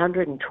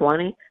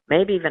 120,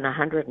 maybe even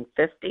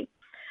 150.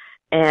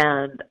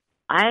 And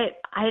I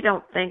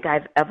don't think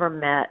I've ever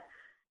met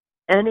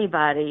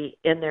anybody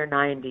in their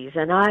 90s.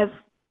 And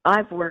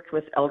I've worked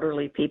with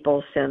elderly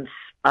people since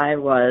I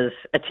was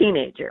a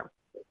teenager.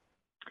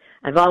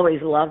 I've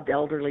always loved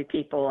elderly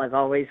people. I've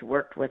always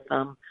worked with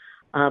them,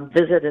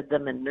 visited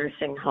them in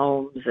nursing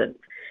homes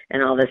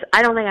and all this.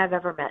 I don't think I've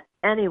ever met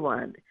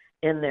anyone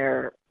in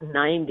their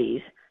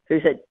 90s who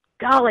said,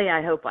 golly,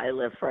 I hope I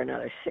live for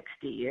another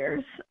 60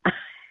 years.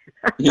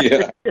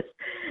 Yeah.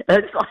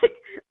 It's like,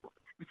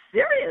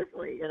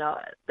 seriously,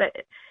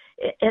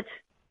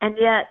 and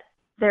yet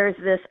there's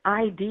this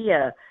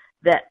idea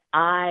that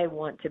I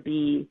want to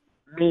be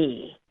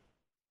me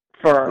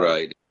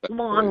for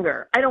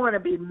longer. I don't want to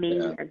be me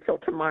until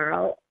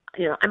tomorrow.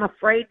 I'm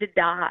afraid to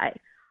die.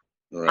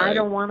 Right. I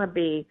don't want to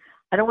be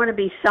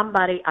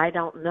somebody I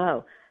don't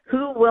know.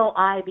 Who will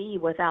I be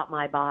without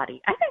my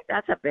body? I think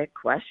that's a big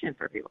question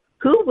for people.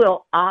 Who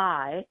will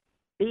I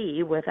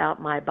be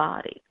without my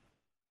body?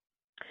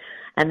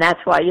 And that's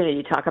why,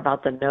 you talk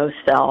about the no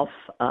self,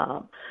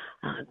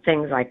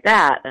 things like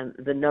that, and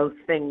the no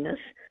thingness,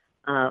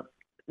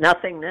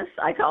 nothingness.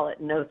 I call it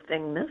no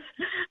thingness.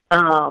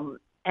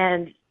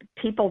 And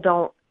people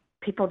don't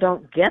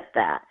get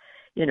that.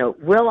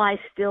 Will I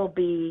still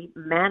be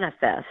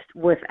manifest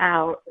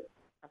without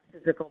a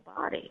physical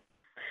body?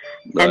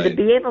 Right. And to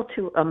be able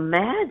to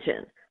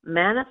imagine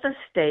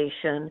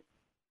manifestation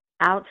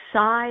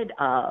outside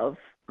of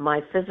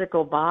my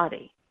physical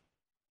body.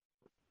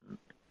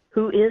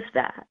 Who is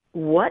that?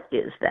 What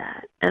is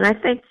that? And I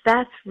think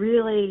that's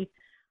really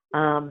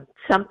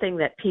something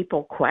that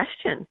people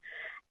question.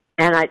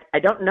 And I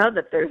don't know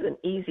that there's an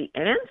easy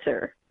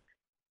answer,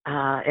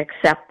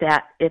 except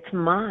that it's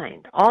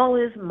mind. All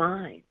is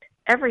mind.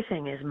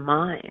 Everything is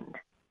mind.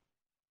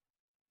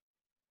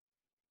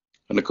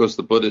 And of course,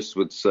 the Buddhists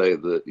would say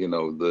that,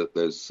 that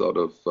there's sort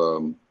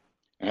of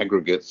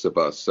aggregates of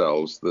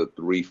ourselves that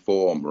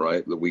reform,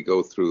 right? That we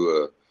go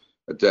through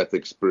a death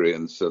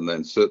experience, and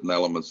then certain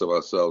elements of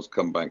ourselves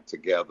come back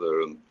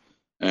together, and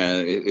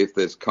if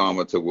there's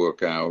karma to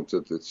work out,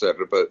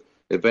 etc. But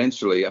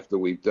eventually, after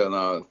we've done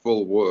our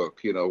full work,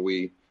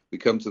 we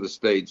come to the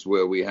stage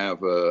where we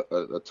have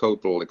a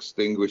total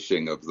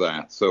extinguishing of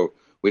that. So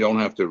we don't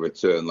have to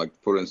return. Like,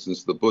 for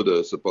instance, the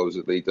Buddha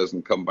supposedly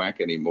doesn't come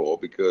back anymore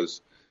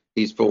because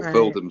he's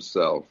fulfilled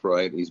himself,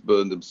 right? He's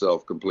burned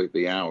himself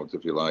completely out,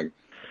 if you like.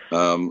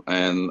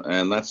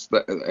 And that's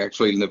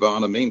actually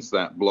Nirvana means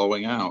that,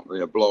 blowing out,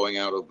 blowing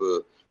out of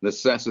the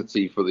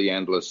necessity for the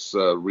endless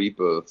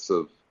rebirths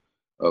of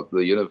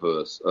the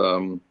universe.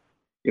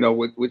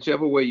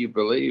 Whichever way you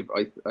believe,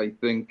 I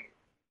think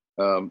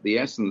the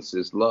essence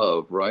is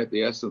love, right?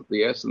 The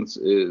essence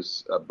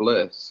is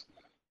bliss.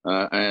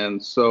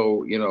 And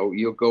so,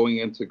 you're going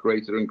into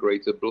greater and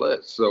greater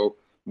bliss. So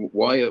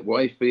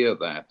why fear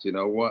that?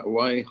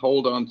 Why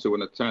hold on to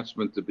an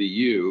attachment to be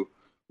you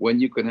when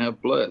you can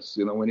have bliss,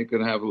 when you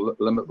can have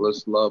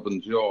limitless love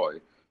and joy?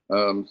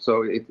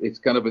 So it's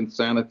kind of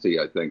insanity,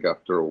 I think,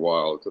 after a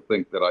while, to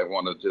think that I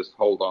want to just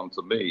hold on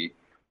to me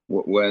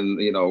when,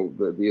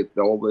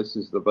 all this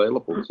is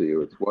available to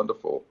you. It's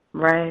wonderful.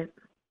 Right.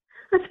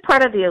 That's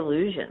part of the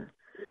illusion,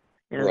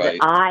 that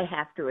I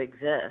have to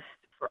exist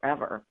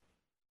forever.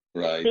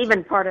 Right. It's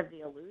even part of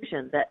the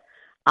illusion that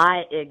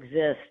I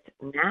exist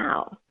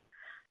now.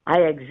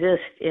 I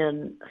exist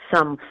in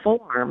some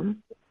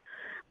form,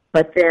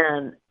 but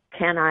then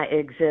can I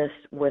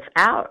exist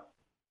without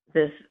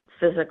this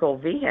physical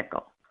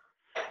vehicle?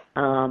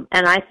 And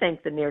I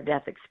think the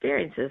near-death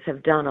experiences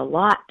have done a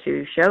lot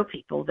to show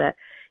people that,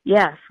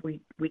 yes,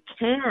 we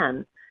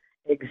can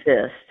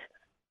exist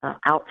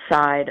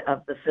outside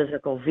of the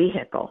physical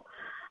vehicle.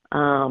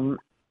 I've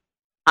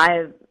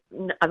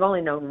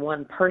only known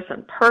one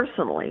person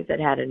personally that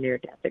had a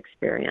near-death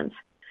experience,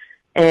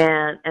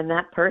 and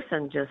that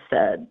person just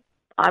said,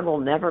 I will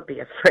never be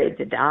afraid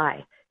to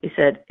die. He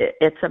said,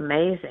 it's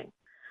amazing,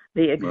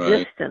 the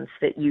existence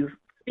that you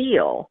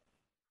feel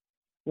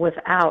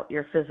without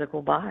your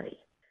physical body.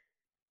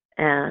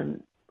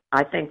 And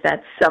I think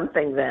that's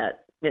something that,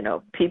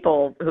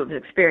 people who've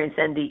experienced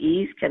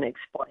NDEs can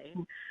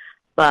explain,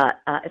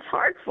 but it's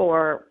hard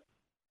for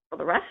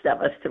the rest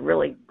of us to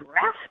really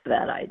grasp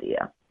that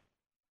idea.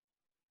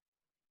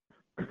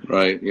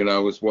 Right. I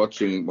was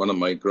watching one of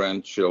my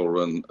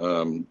grandchildren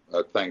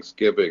at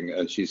Thanksgiving,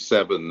 and she's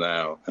 7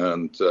 now,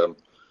 and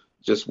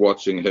just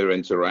watching her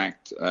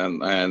interact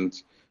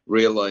and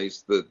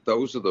realize that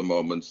those are the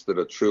moments that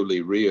are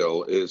truly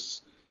real.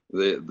 Is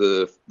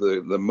it's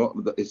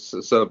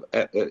sort of,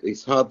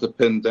 it's hard to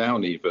pin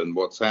down even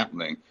what's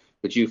happening,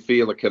 but you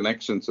feel a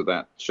connection to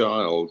that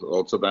child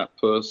or to that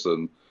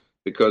person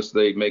because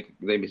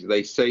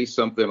they say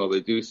something or they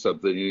do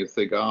something, and you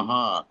think,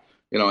 aha.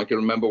 I can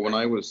remember when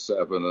I was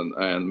 7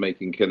 and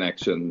making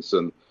connections,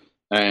 and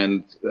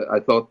I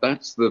thought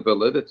that's the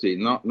validity,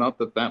 not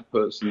that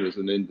person is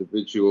an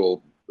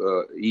individual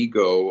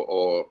ego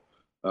or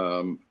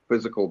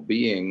physical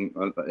being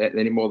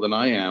any more than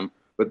I am,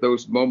 but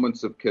those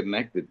moments of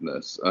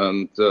connectedness.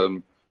 And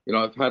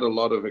I've had a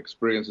lot of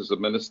experience as a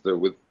minister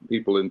with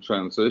people in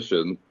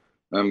transition,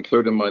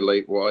 including my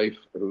late wife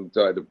who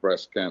died of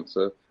breast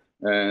cancer,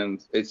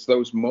 and it's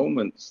those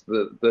moments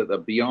that are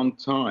beyond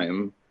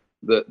time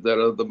that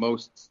are the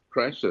most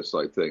precious,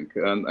 I think,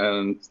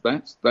 and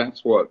that's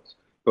what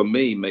for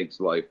me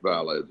makes life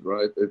valid,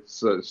 right?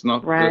 It's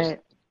not just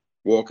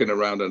walking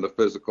around in a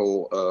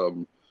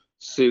physical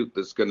suit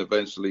that's going to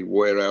eventually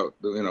wear out.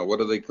 What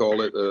do they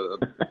call it?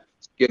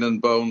 Skin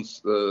and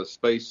bones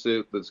space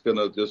suit that's going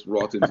to just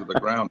rot into the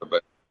ground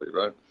eventually,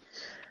 right?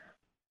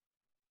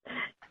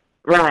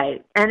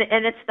 Right, and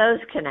it's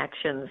those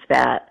connections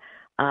that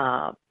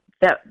I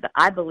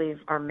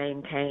believe are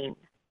maintained.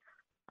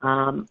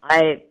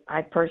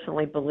 I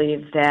personally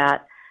believe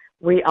that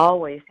we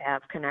always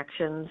have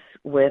connections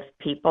with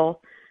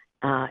people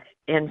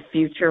in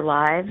future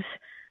lives,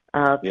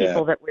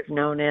 people that we've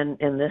known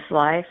in this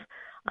life.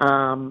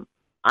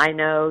 I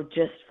know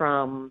just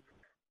from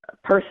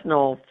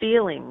personal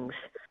feelings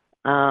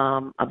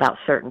about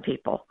certain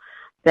people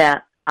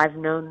that I've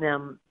known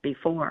them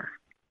before.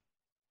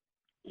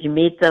 You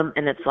meet them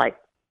and it's like,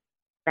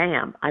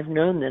 bam, I've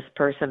known this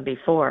person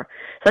before.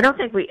 So I don't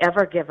think we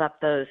ever give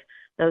up those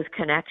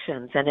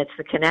connections, and it's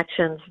the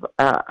connections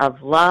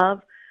of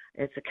love.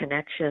 It's the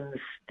connections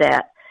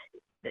that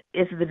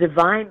is the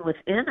divine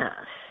within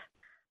us.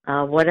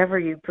 Whatever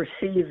you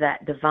perceive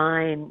that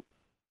divine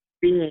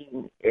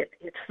being,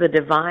 it's the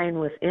divine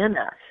within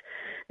us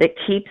that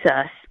keeps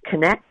us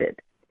connected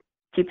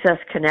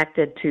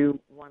to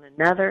one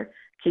another,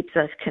 keeps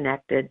us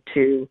connected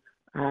to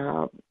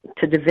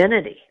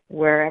divinity,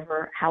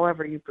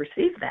 however you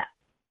perceive that.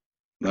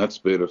 That's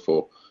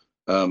beautiful.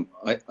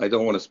 I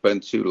don't want to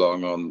spend too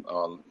long on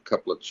a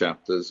couple of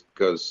chapters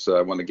because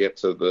I want to get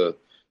to the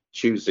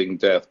choosing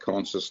death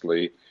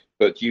consciously.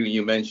 But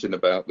you mentioned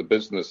about the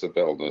business of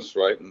illness,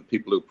 right? And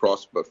people who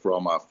prosper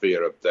from our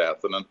fear of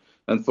death. And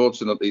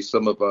unfortunately,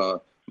 some of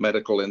our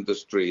medical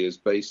industry is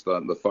based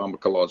on, the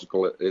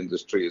pharmacological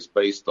industry is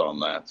based on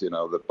that,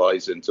 that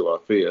buys into our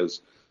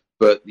fears.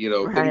 But,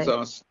 things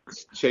are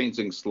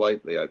changing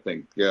slightly, I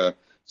think.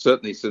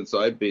 Certainly since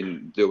I've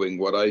been doing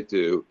what I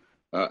do,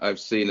 I've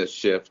seen a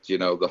shift,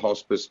 the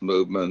hospice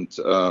movement,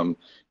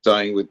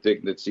 dying with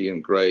dignity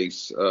and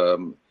grace,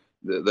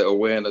 the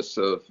awareness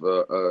of,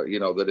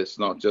 that it's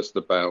not just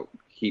about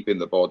keeping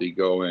the body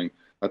going.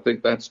 I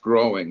think that's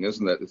growing,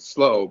 isn't it? It's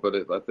slow, but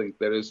I think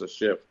there is a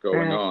shift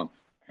going on.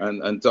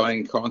 And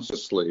dying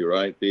consciously,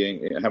 right?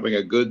 Having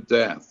a good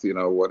death,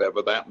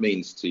 whatever that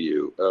means to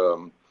you.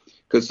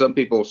 Because some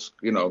people,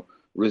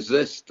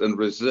 resist.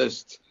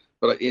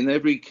 But in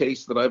every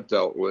case that I've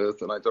dealt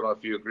with, and I don't know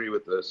if you agree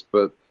with this,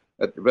 but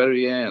at the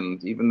very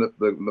end, even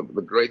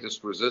the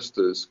greatest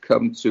resistors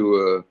come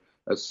to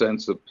a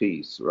sense of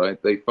peace,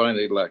 right? They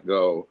finally let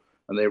go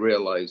and they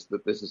realize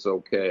that this is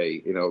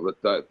okay,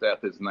 that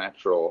death is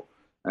natural,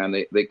 and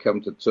they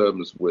come to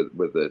terms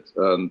with it.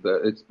 And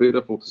it's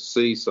beautiful to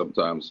see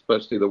sometimes,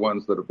 especially the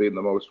ones that have been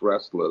the most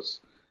restless.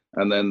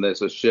 And then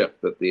there's a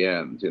shift at the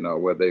end,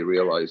 where they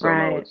realize, oh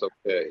no, it's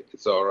okay,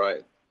 it's all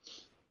right.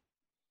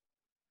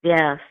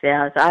 Yes.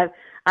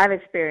 I've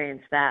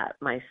experienced that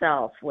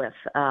myself with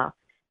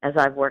as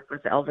I've worked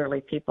with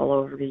elderly people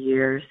over the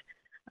years,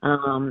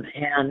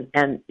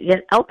 and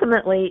yet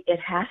ultimately it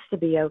has to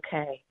be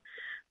okay.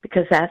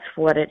 because that's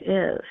what it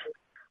is.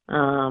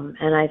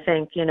 And I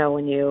think,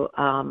 when you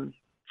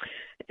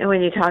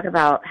talk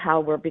about how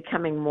we're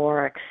becoming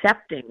more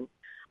accepting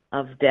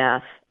of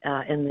death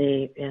in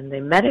the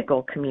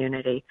medical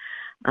community,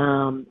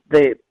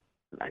 the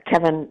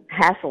Kevin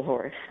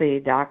Hasselhorst,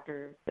 the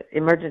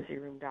emergency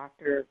room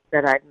doctor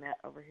that I've met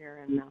over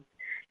here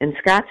in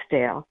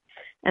Scottsdale,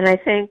 and I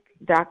think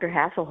Dr.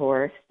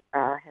 Hasselhorst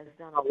has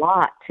done a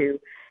lot to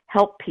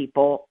help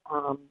people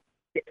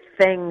get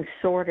things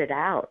sorted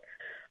out,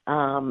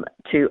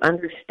 to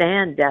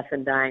understand death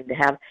and dying.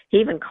 He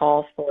even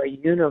calls for a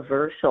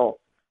universal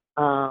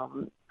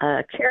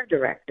care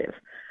directive.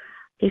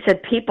 He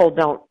said people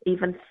don't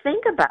even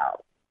think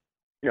about,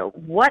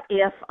 what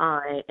if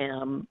I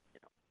am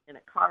in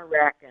a car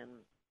wreck and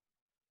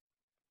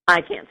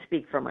I can't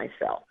speak for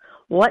myself?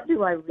 What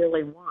do I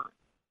really want?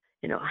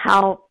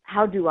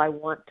 How do I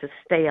want to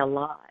stay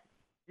alive?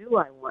 Do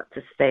I want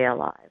to stay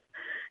alive?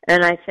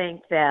 And I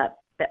think that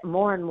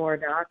more and more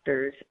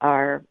doctors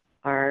are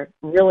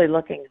really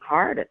looking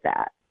hard at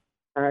that.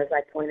 As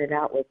I pointed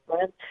out with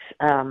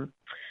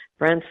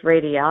Brent's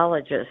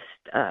radiologist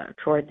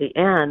toward the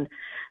end,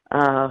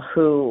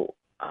 who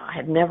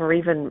had never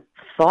even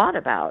thought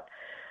about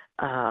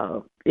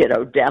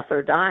death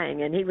or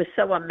dying, and he was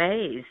so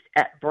amazed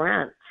at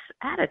Brent's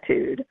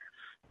attitude,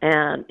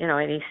 and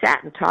he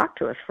sat and talked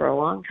to us for a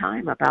long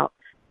time about,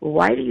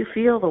 why do you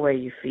feel the way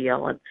you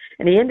feel, and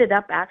he ended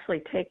up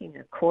actually taking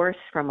a course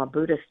from a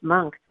Buddhist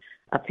monk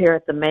up here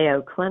at the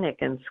Mayo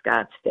Clinic in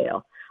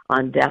Scottsdale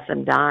on death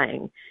and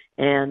dying,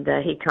 and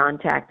he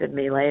contacted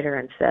me later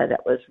and said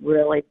it was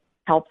really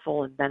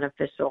helpful and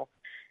beneficial,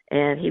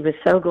 and he was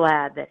so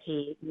glad that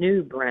he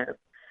knew Brent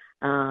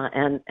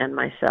and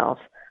myself,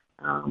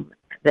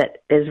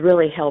 that has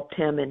really helped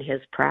him in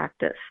his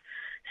practice.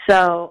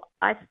 So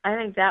I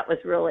think that was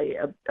really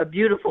a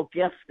beautiful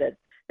gift that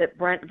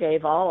Brent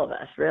gave all of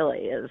us,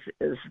 really,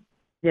 is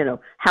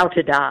how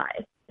to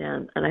die,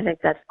 and I think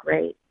that's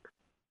great.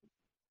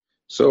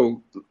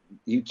 So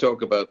you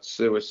talk about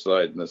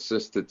suicide and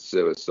assisted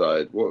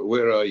suicide.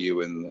 Where are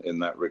you in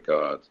that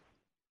regard?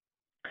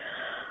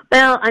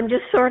 Well, I'm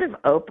just sort of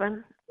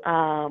open.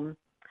 I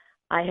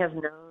have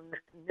known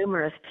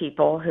numerous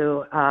people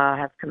who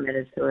have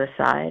committed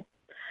suicide.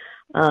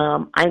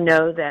 I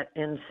know that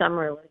in some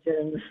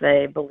religions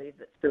they believe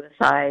that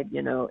suicide,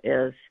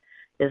 is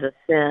a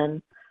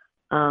sin.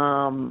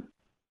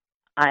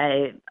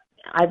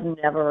 I've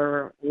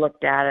never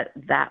looked at it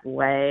that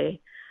way.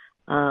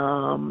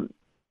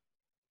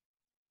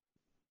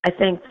 I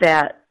think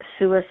that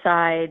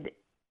suicide,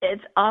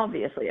 it's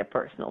obviously a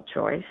personal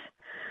choice.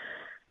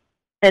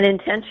 And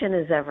intention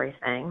is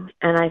everything.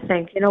 And I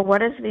think,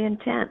 what is the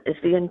intent? Is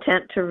the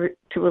intent to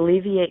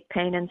alleviate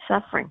pain and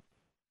suffering?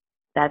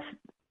 That's,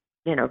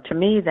 to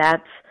me,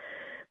 that's,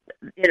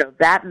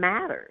 that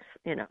matters.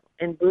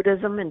 In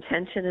Buddhism,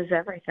 intention is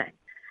everything.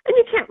 And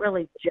you can't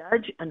really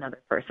judge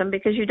another person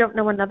because you don't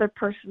know another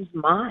person's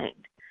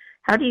mind.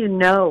 How do you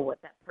know what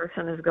that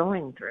person is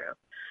going through?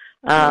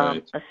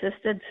 Right.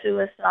 Assisted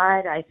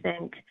suicide, I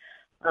think,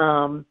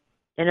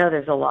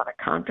 there's a lot of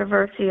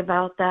controversy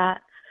about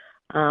that.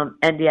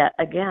 And yet,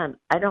 again,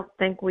 I don't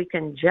think we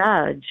can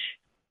judge,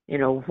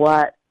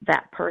 what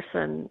that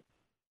person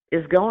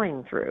is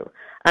going through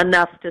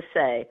enough to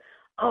say,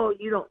 oh,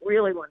 you don't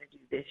really want to do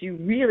this. You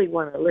really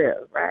want to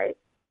live, right?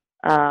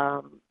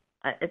 To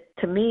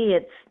me,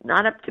 it's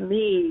not up to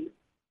me,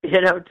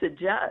 to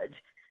judge.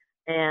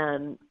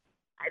 And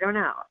I don't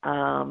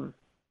know.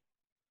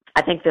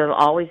 I think there'll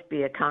always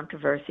be a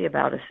controversy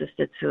about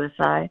assisted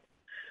suicide.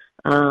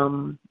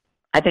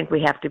 I think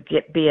we have to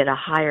be at a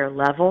higher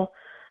level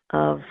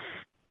of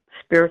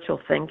spiritual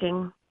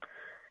thinking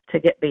to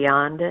get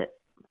beyond it.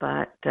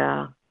 But,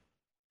 I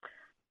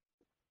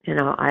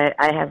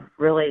have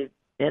really,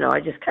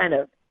 I just kind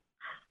of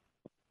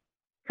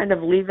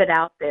leave it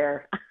out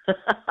there.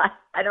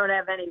 I don't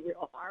have any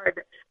real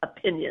hard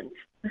opinions.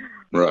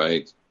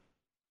 Right.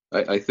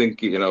 I think,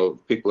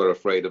 people are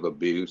afraid of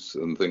abuse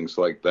and things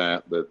like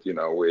that, they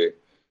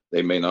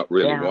may not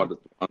really want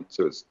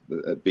to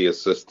be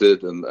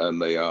assisted, and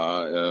they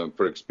are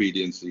for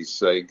expediency's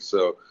sake.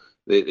 So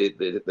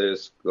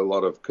there's a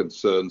lot of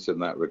concerns in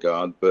that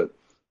regard. But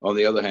on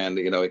the other hand,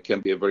 it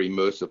can be a very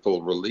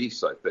merciful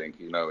release, I think,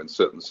 in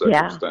certain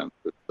circumstances.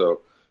 Yeah.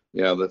 So,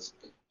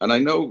 and I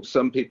know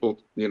some people,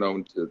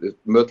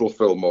 Myrtle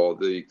Fillmore,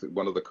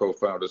 one of the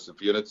co-founders of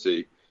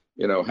Unity,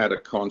 had a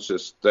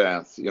conscious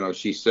death.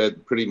 She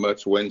said pretty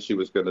much when she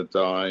was going to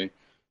die,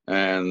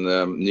 and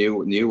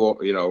knew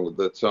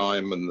the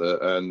time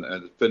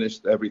and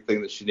finished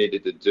everything that she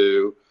needed to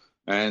do,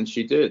 and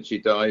she did. She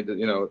died,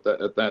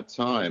 at that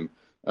time.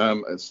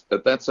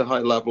 That's a high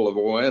level of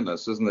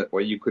awareness, isn't it?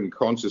 Where you can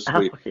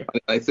consciously. Oh, yeah.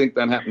 I think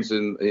that happens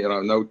in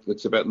the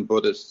Tibetan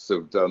Buddhists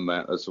have done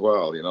that as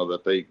well.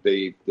 That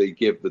they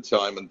give the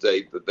time and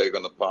date that they're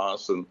going to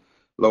pass, and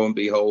lo and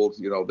behold,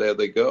 there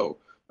they go.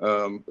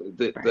 Right.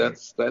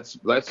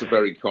 That's a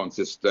very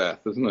conscious death,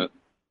 isn't it?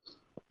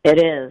 It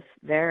is,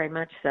 very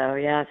much so.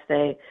 Yes,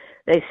 they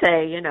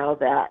say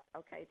that,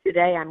 okay,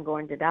 today I'm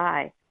going to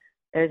die,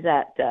 there's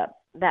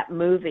that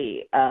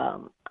movie,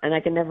 and I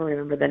can never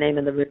remember the name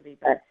of the movie,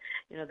 but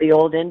the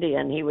old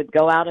Indian, he would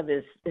go out of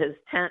his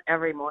tent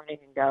every morning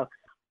and go,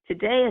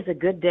 "Today is a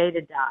good day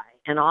to die,"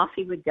 and off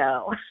he would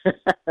go.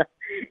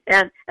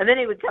 and then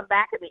he would come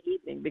back in the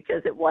evening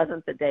because it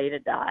wasn't the day to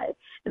die.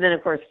 And then,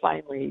 of course,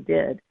 finally he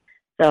did.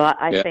 So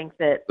I think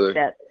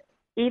that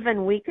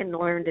even we can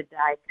learn to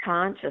die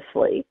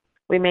consciously.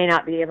 We may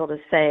not be able to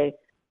say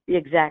the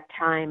exact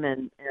time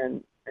and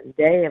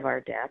day of our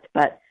death,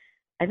 but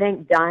I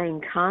think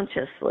dying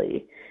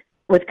consciously,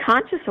 with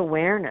conscious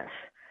awareness,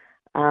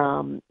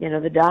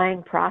 the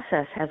dying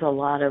process has a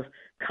lot of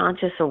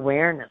conscious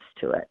awareness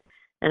to it.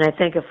 And I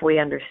think if we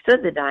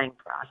understood the dying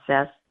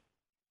process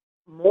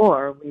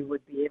more, we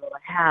would be able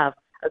to have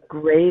a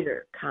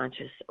greater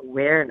conscious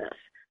awareness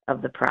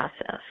of the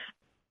process.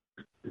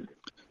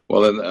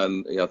 Well,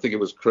 and I think it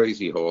was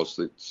Crazy Horse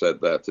that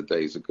said that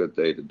today's a good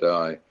day to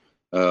die.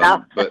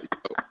 But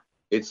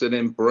it's an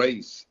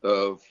embrace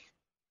of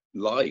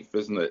life,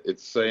 isn't it?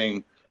 It's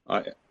saying,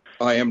 I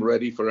am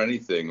ready for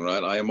anything,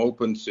 right? I am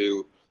open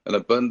to an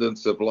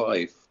abundance of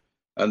life.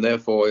 And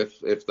therefore,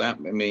 if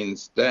that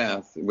means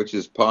death, which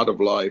is part of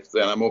life,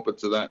 then I'm open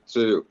to that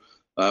too.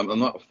 I'm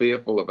not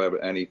fearful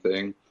about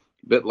anything.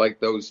 A bit like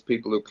those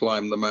people who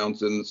climb the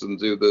mountains and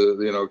do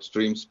the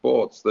extreme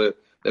sports. They're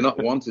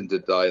not wanting to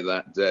die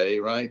that day,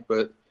 right?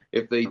 But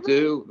if they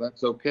do,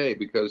 that's okay,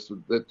 because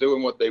they're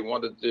doing what they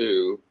want to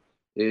do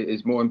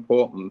is more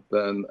important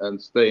than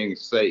staying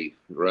safe,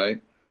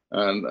 right?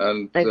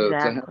 And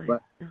exactly.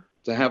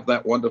 to have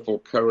that wonderful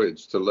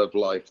courage to live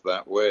life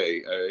that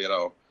way,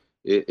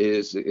 it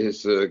is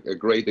a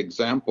great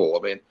example.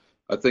 I mean,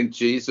 I think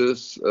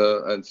Jesus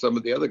and some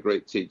of the other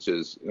great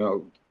teachers,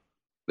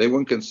 they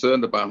weren't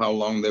concerned about how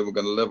long they were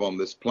going to live on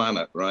this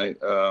planet, right?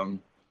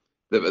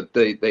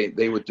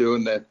 They were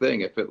doing their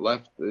thing. If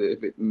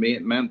it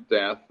meant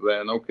death,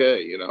 then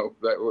okay,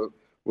 that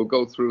we'll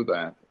go through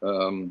that.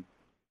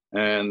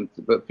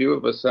 But few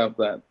of us have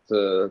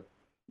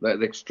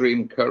that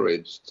extreme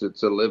courage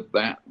to live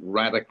that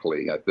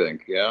radically, I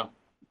think. Yeah.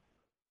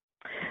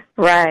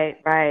 Right.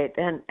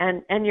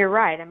 And you're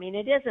right. I mean,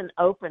 it isn't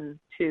open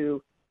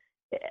to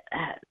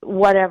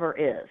whatever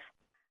is.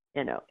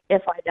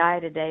 If I die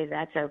today,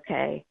 that's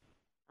okay.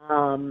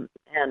 And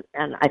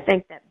I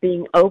think that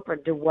being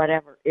open to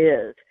whatever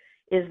is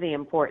the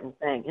important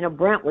thing.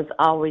 Brent was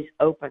always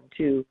open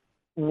to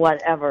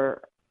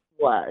whatever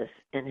was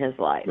in his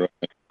life. Right.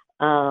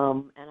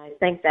 And I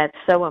think that's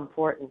so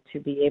important, to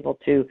be able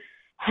to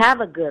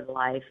have a good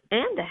life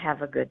and to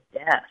have a good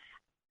death.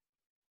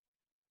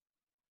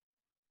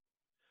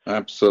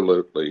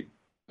 Absolutely.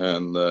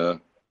 And,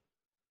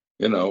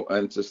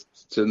 and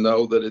just to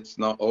know that it's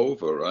not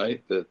over,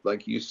 right? That,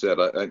 like you said,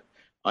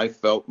 I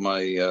felt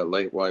my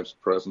late wife's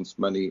presence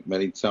many,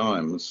 many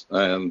times,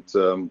 and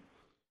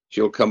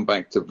she'll come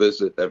back to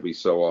visit every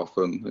so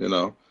often,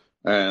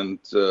 and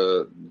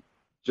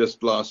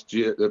just last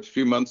year, a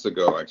few months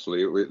ago,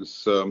 actually, it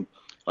was,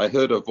 I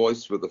heard her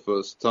voice for the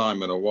first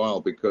time in a while,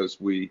 because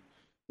we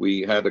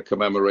had a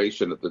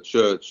commemoration at the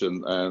church,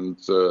 and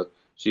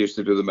she used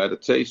to do the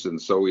meditation.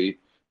 So we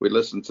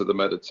listened to the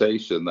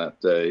meditation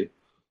that day,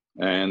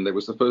 and it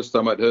was the first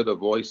time I'd heard her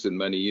voice in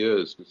many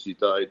years, because she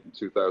died in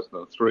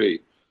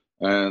 2003.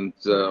 And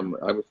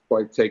I was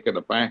quite taken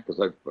aback,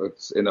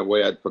 because in a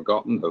way I'd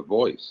forgotten her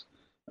voice.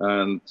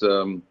 And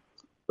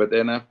but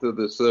then after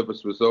the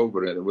service was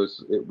over, and it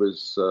was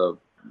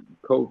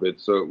COVID,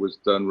 so it was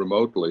done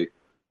remotely,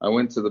 I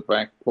went to the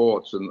back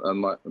porch, and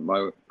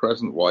my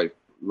present wife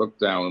looked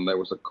down, and there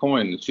was a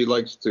coin. She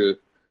likes to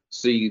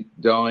see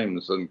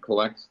dimes and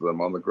collects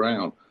them on the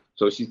ground.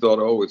 So she thought,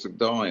 oh, it's a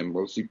dime.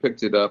 Well, she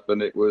picked it up,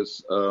 and it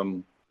was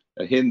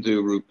a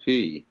Hindu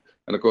rupee.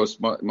 And of course,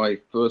 my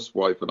first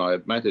wife and I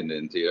had met in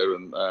India,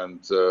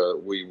 and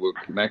we were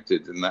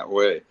connected in that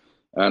way.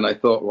 And I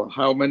thought, well,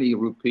 how many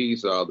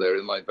rupees are there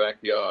in my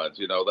backyard?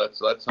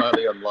 That's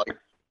highly unlikely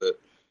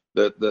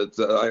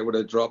that I would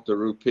have dropped a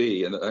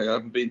rupee. And I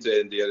haven't been to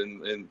India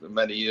in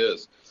many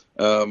years.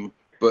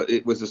 But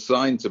it was a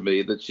sign to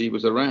me that she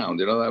was around.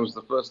 That was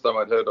the first time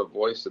I'd heard her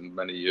voice in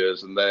many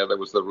years. And there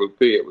was the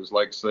rupee. It was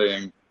like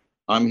saying,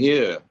 I'm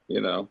here,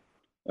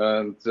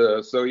 And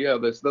so, yeah,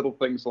 there's little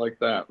things like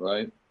that,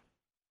 right?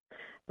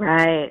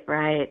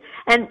 Right.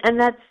 And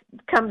that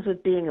comes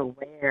with being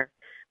aware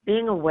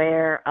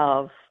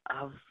of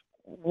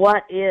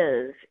what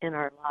is in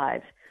our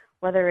lives,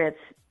 whether it's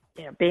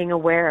being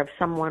aware of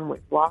someone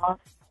with loss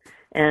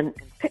and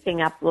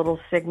picking up little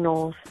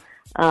signals,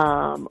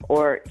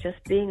 or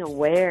just being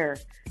aware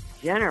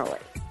generally.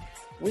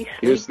 We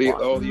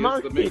sleepwalk.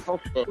 Most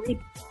people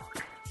sleep.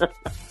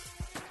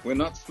 We're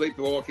not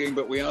sleepwalking,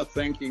 but we are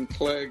thanking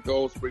Clare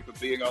Goldsberry for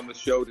being on the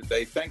show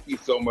today. Thank you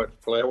so much,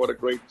 Clare. What a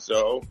great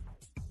show.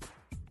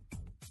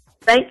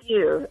 Thank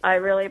you. I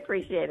really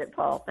appreciate it,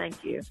 Paul.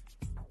 Thank you.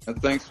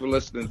 And thanks for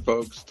listening,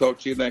 folks. Talk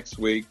to you next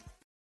week.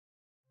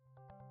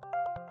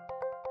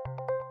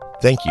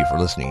 Thank you for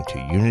listening to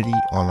Unity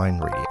Online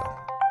Radio,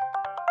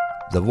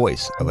 the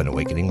voice of an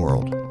awakening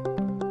world.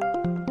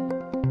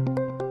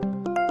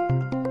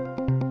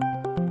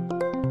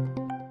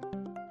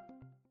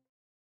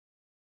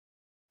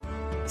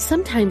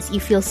 Sometimes you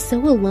feel so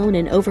alone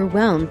and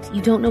overwhelmed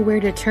you don't know where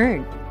to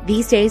turn.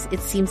 These days, it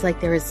seems like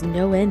there is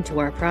no end to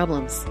our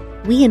problems.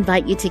 We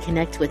invite you to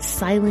connect with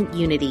Silent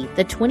Unity,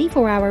 the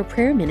 24-hour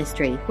prayer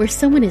ministry where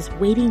someone is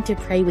waiting to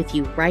pray with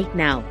you right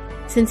now.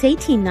 Since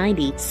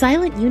 1890,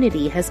 Silent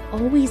Unity has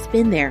always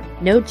been there.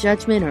 No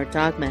judgment or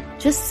dogma,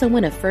 just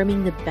someone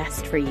affirming the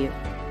best for you.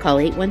 Call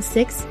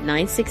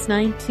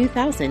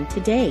 816-969-2000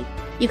 today.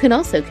 You can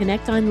also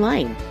connect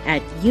online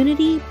at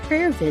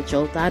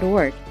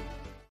unityprayervigil.org.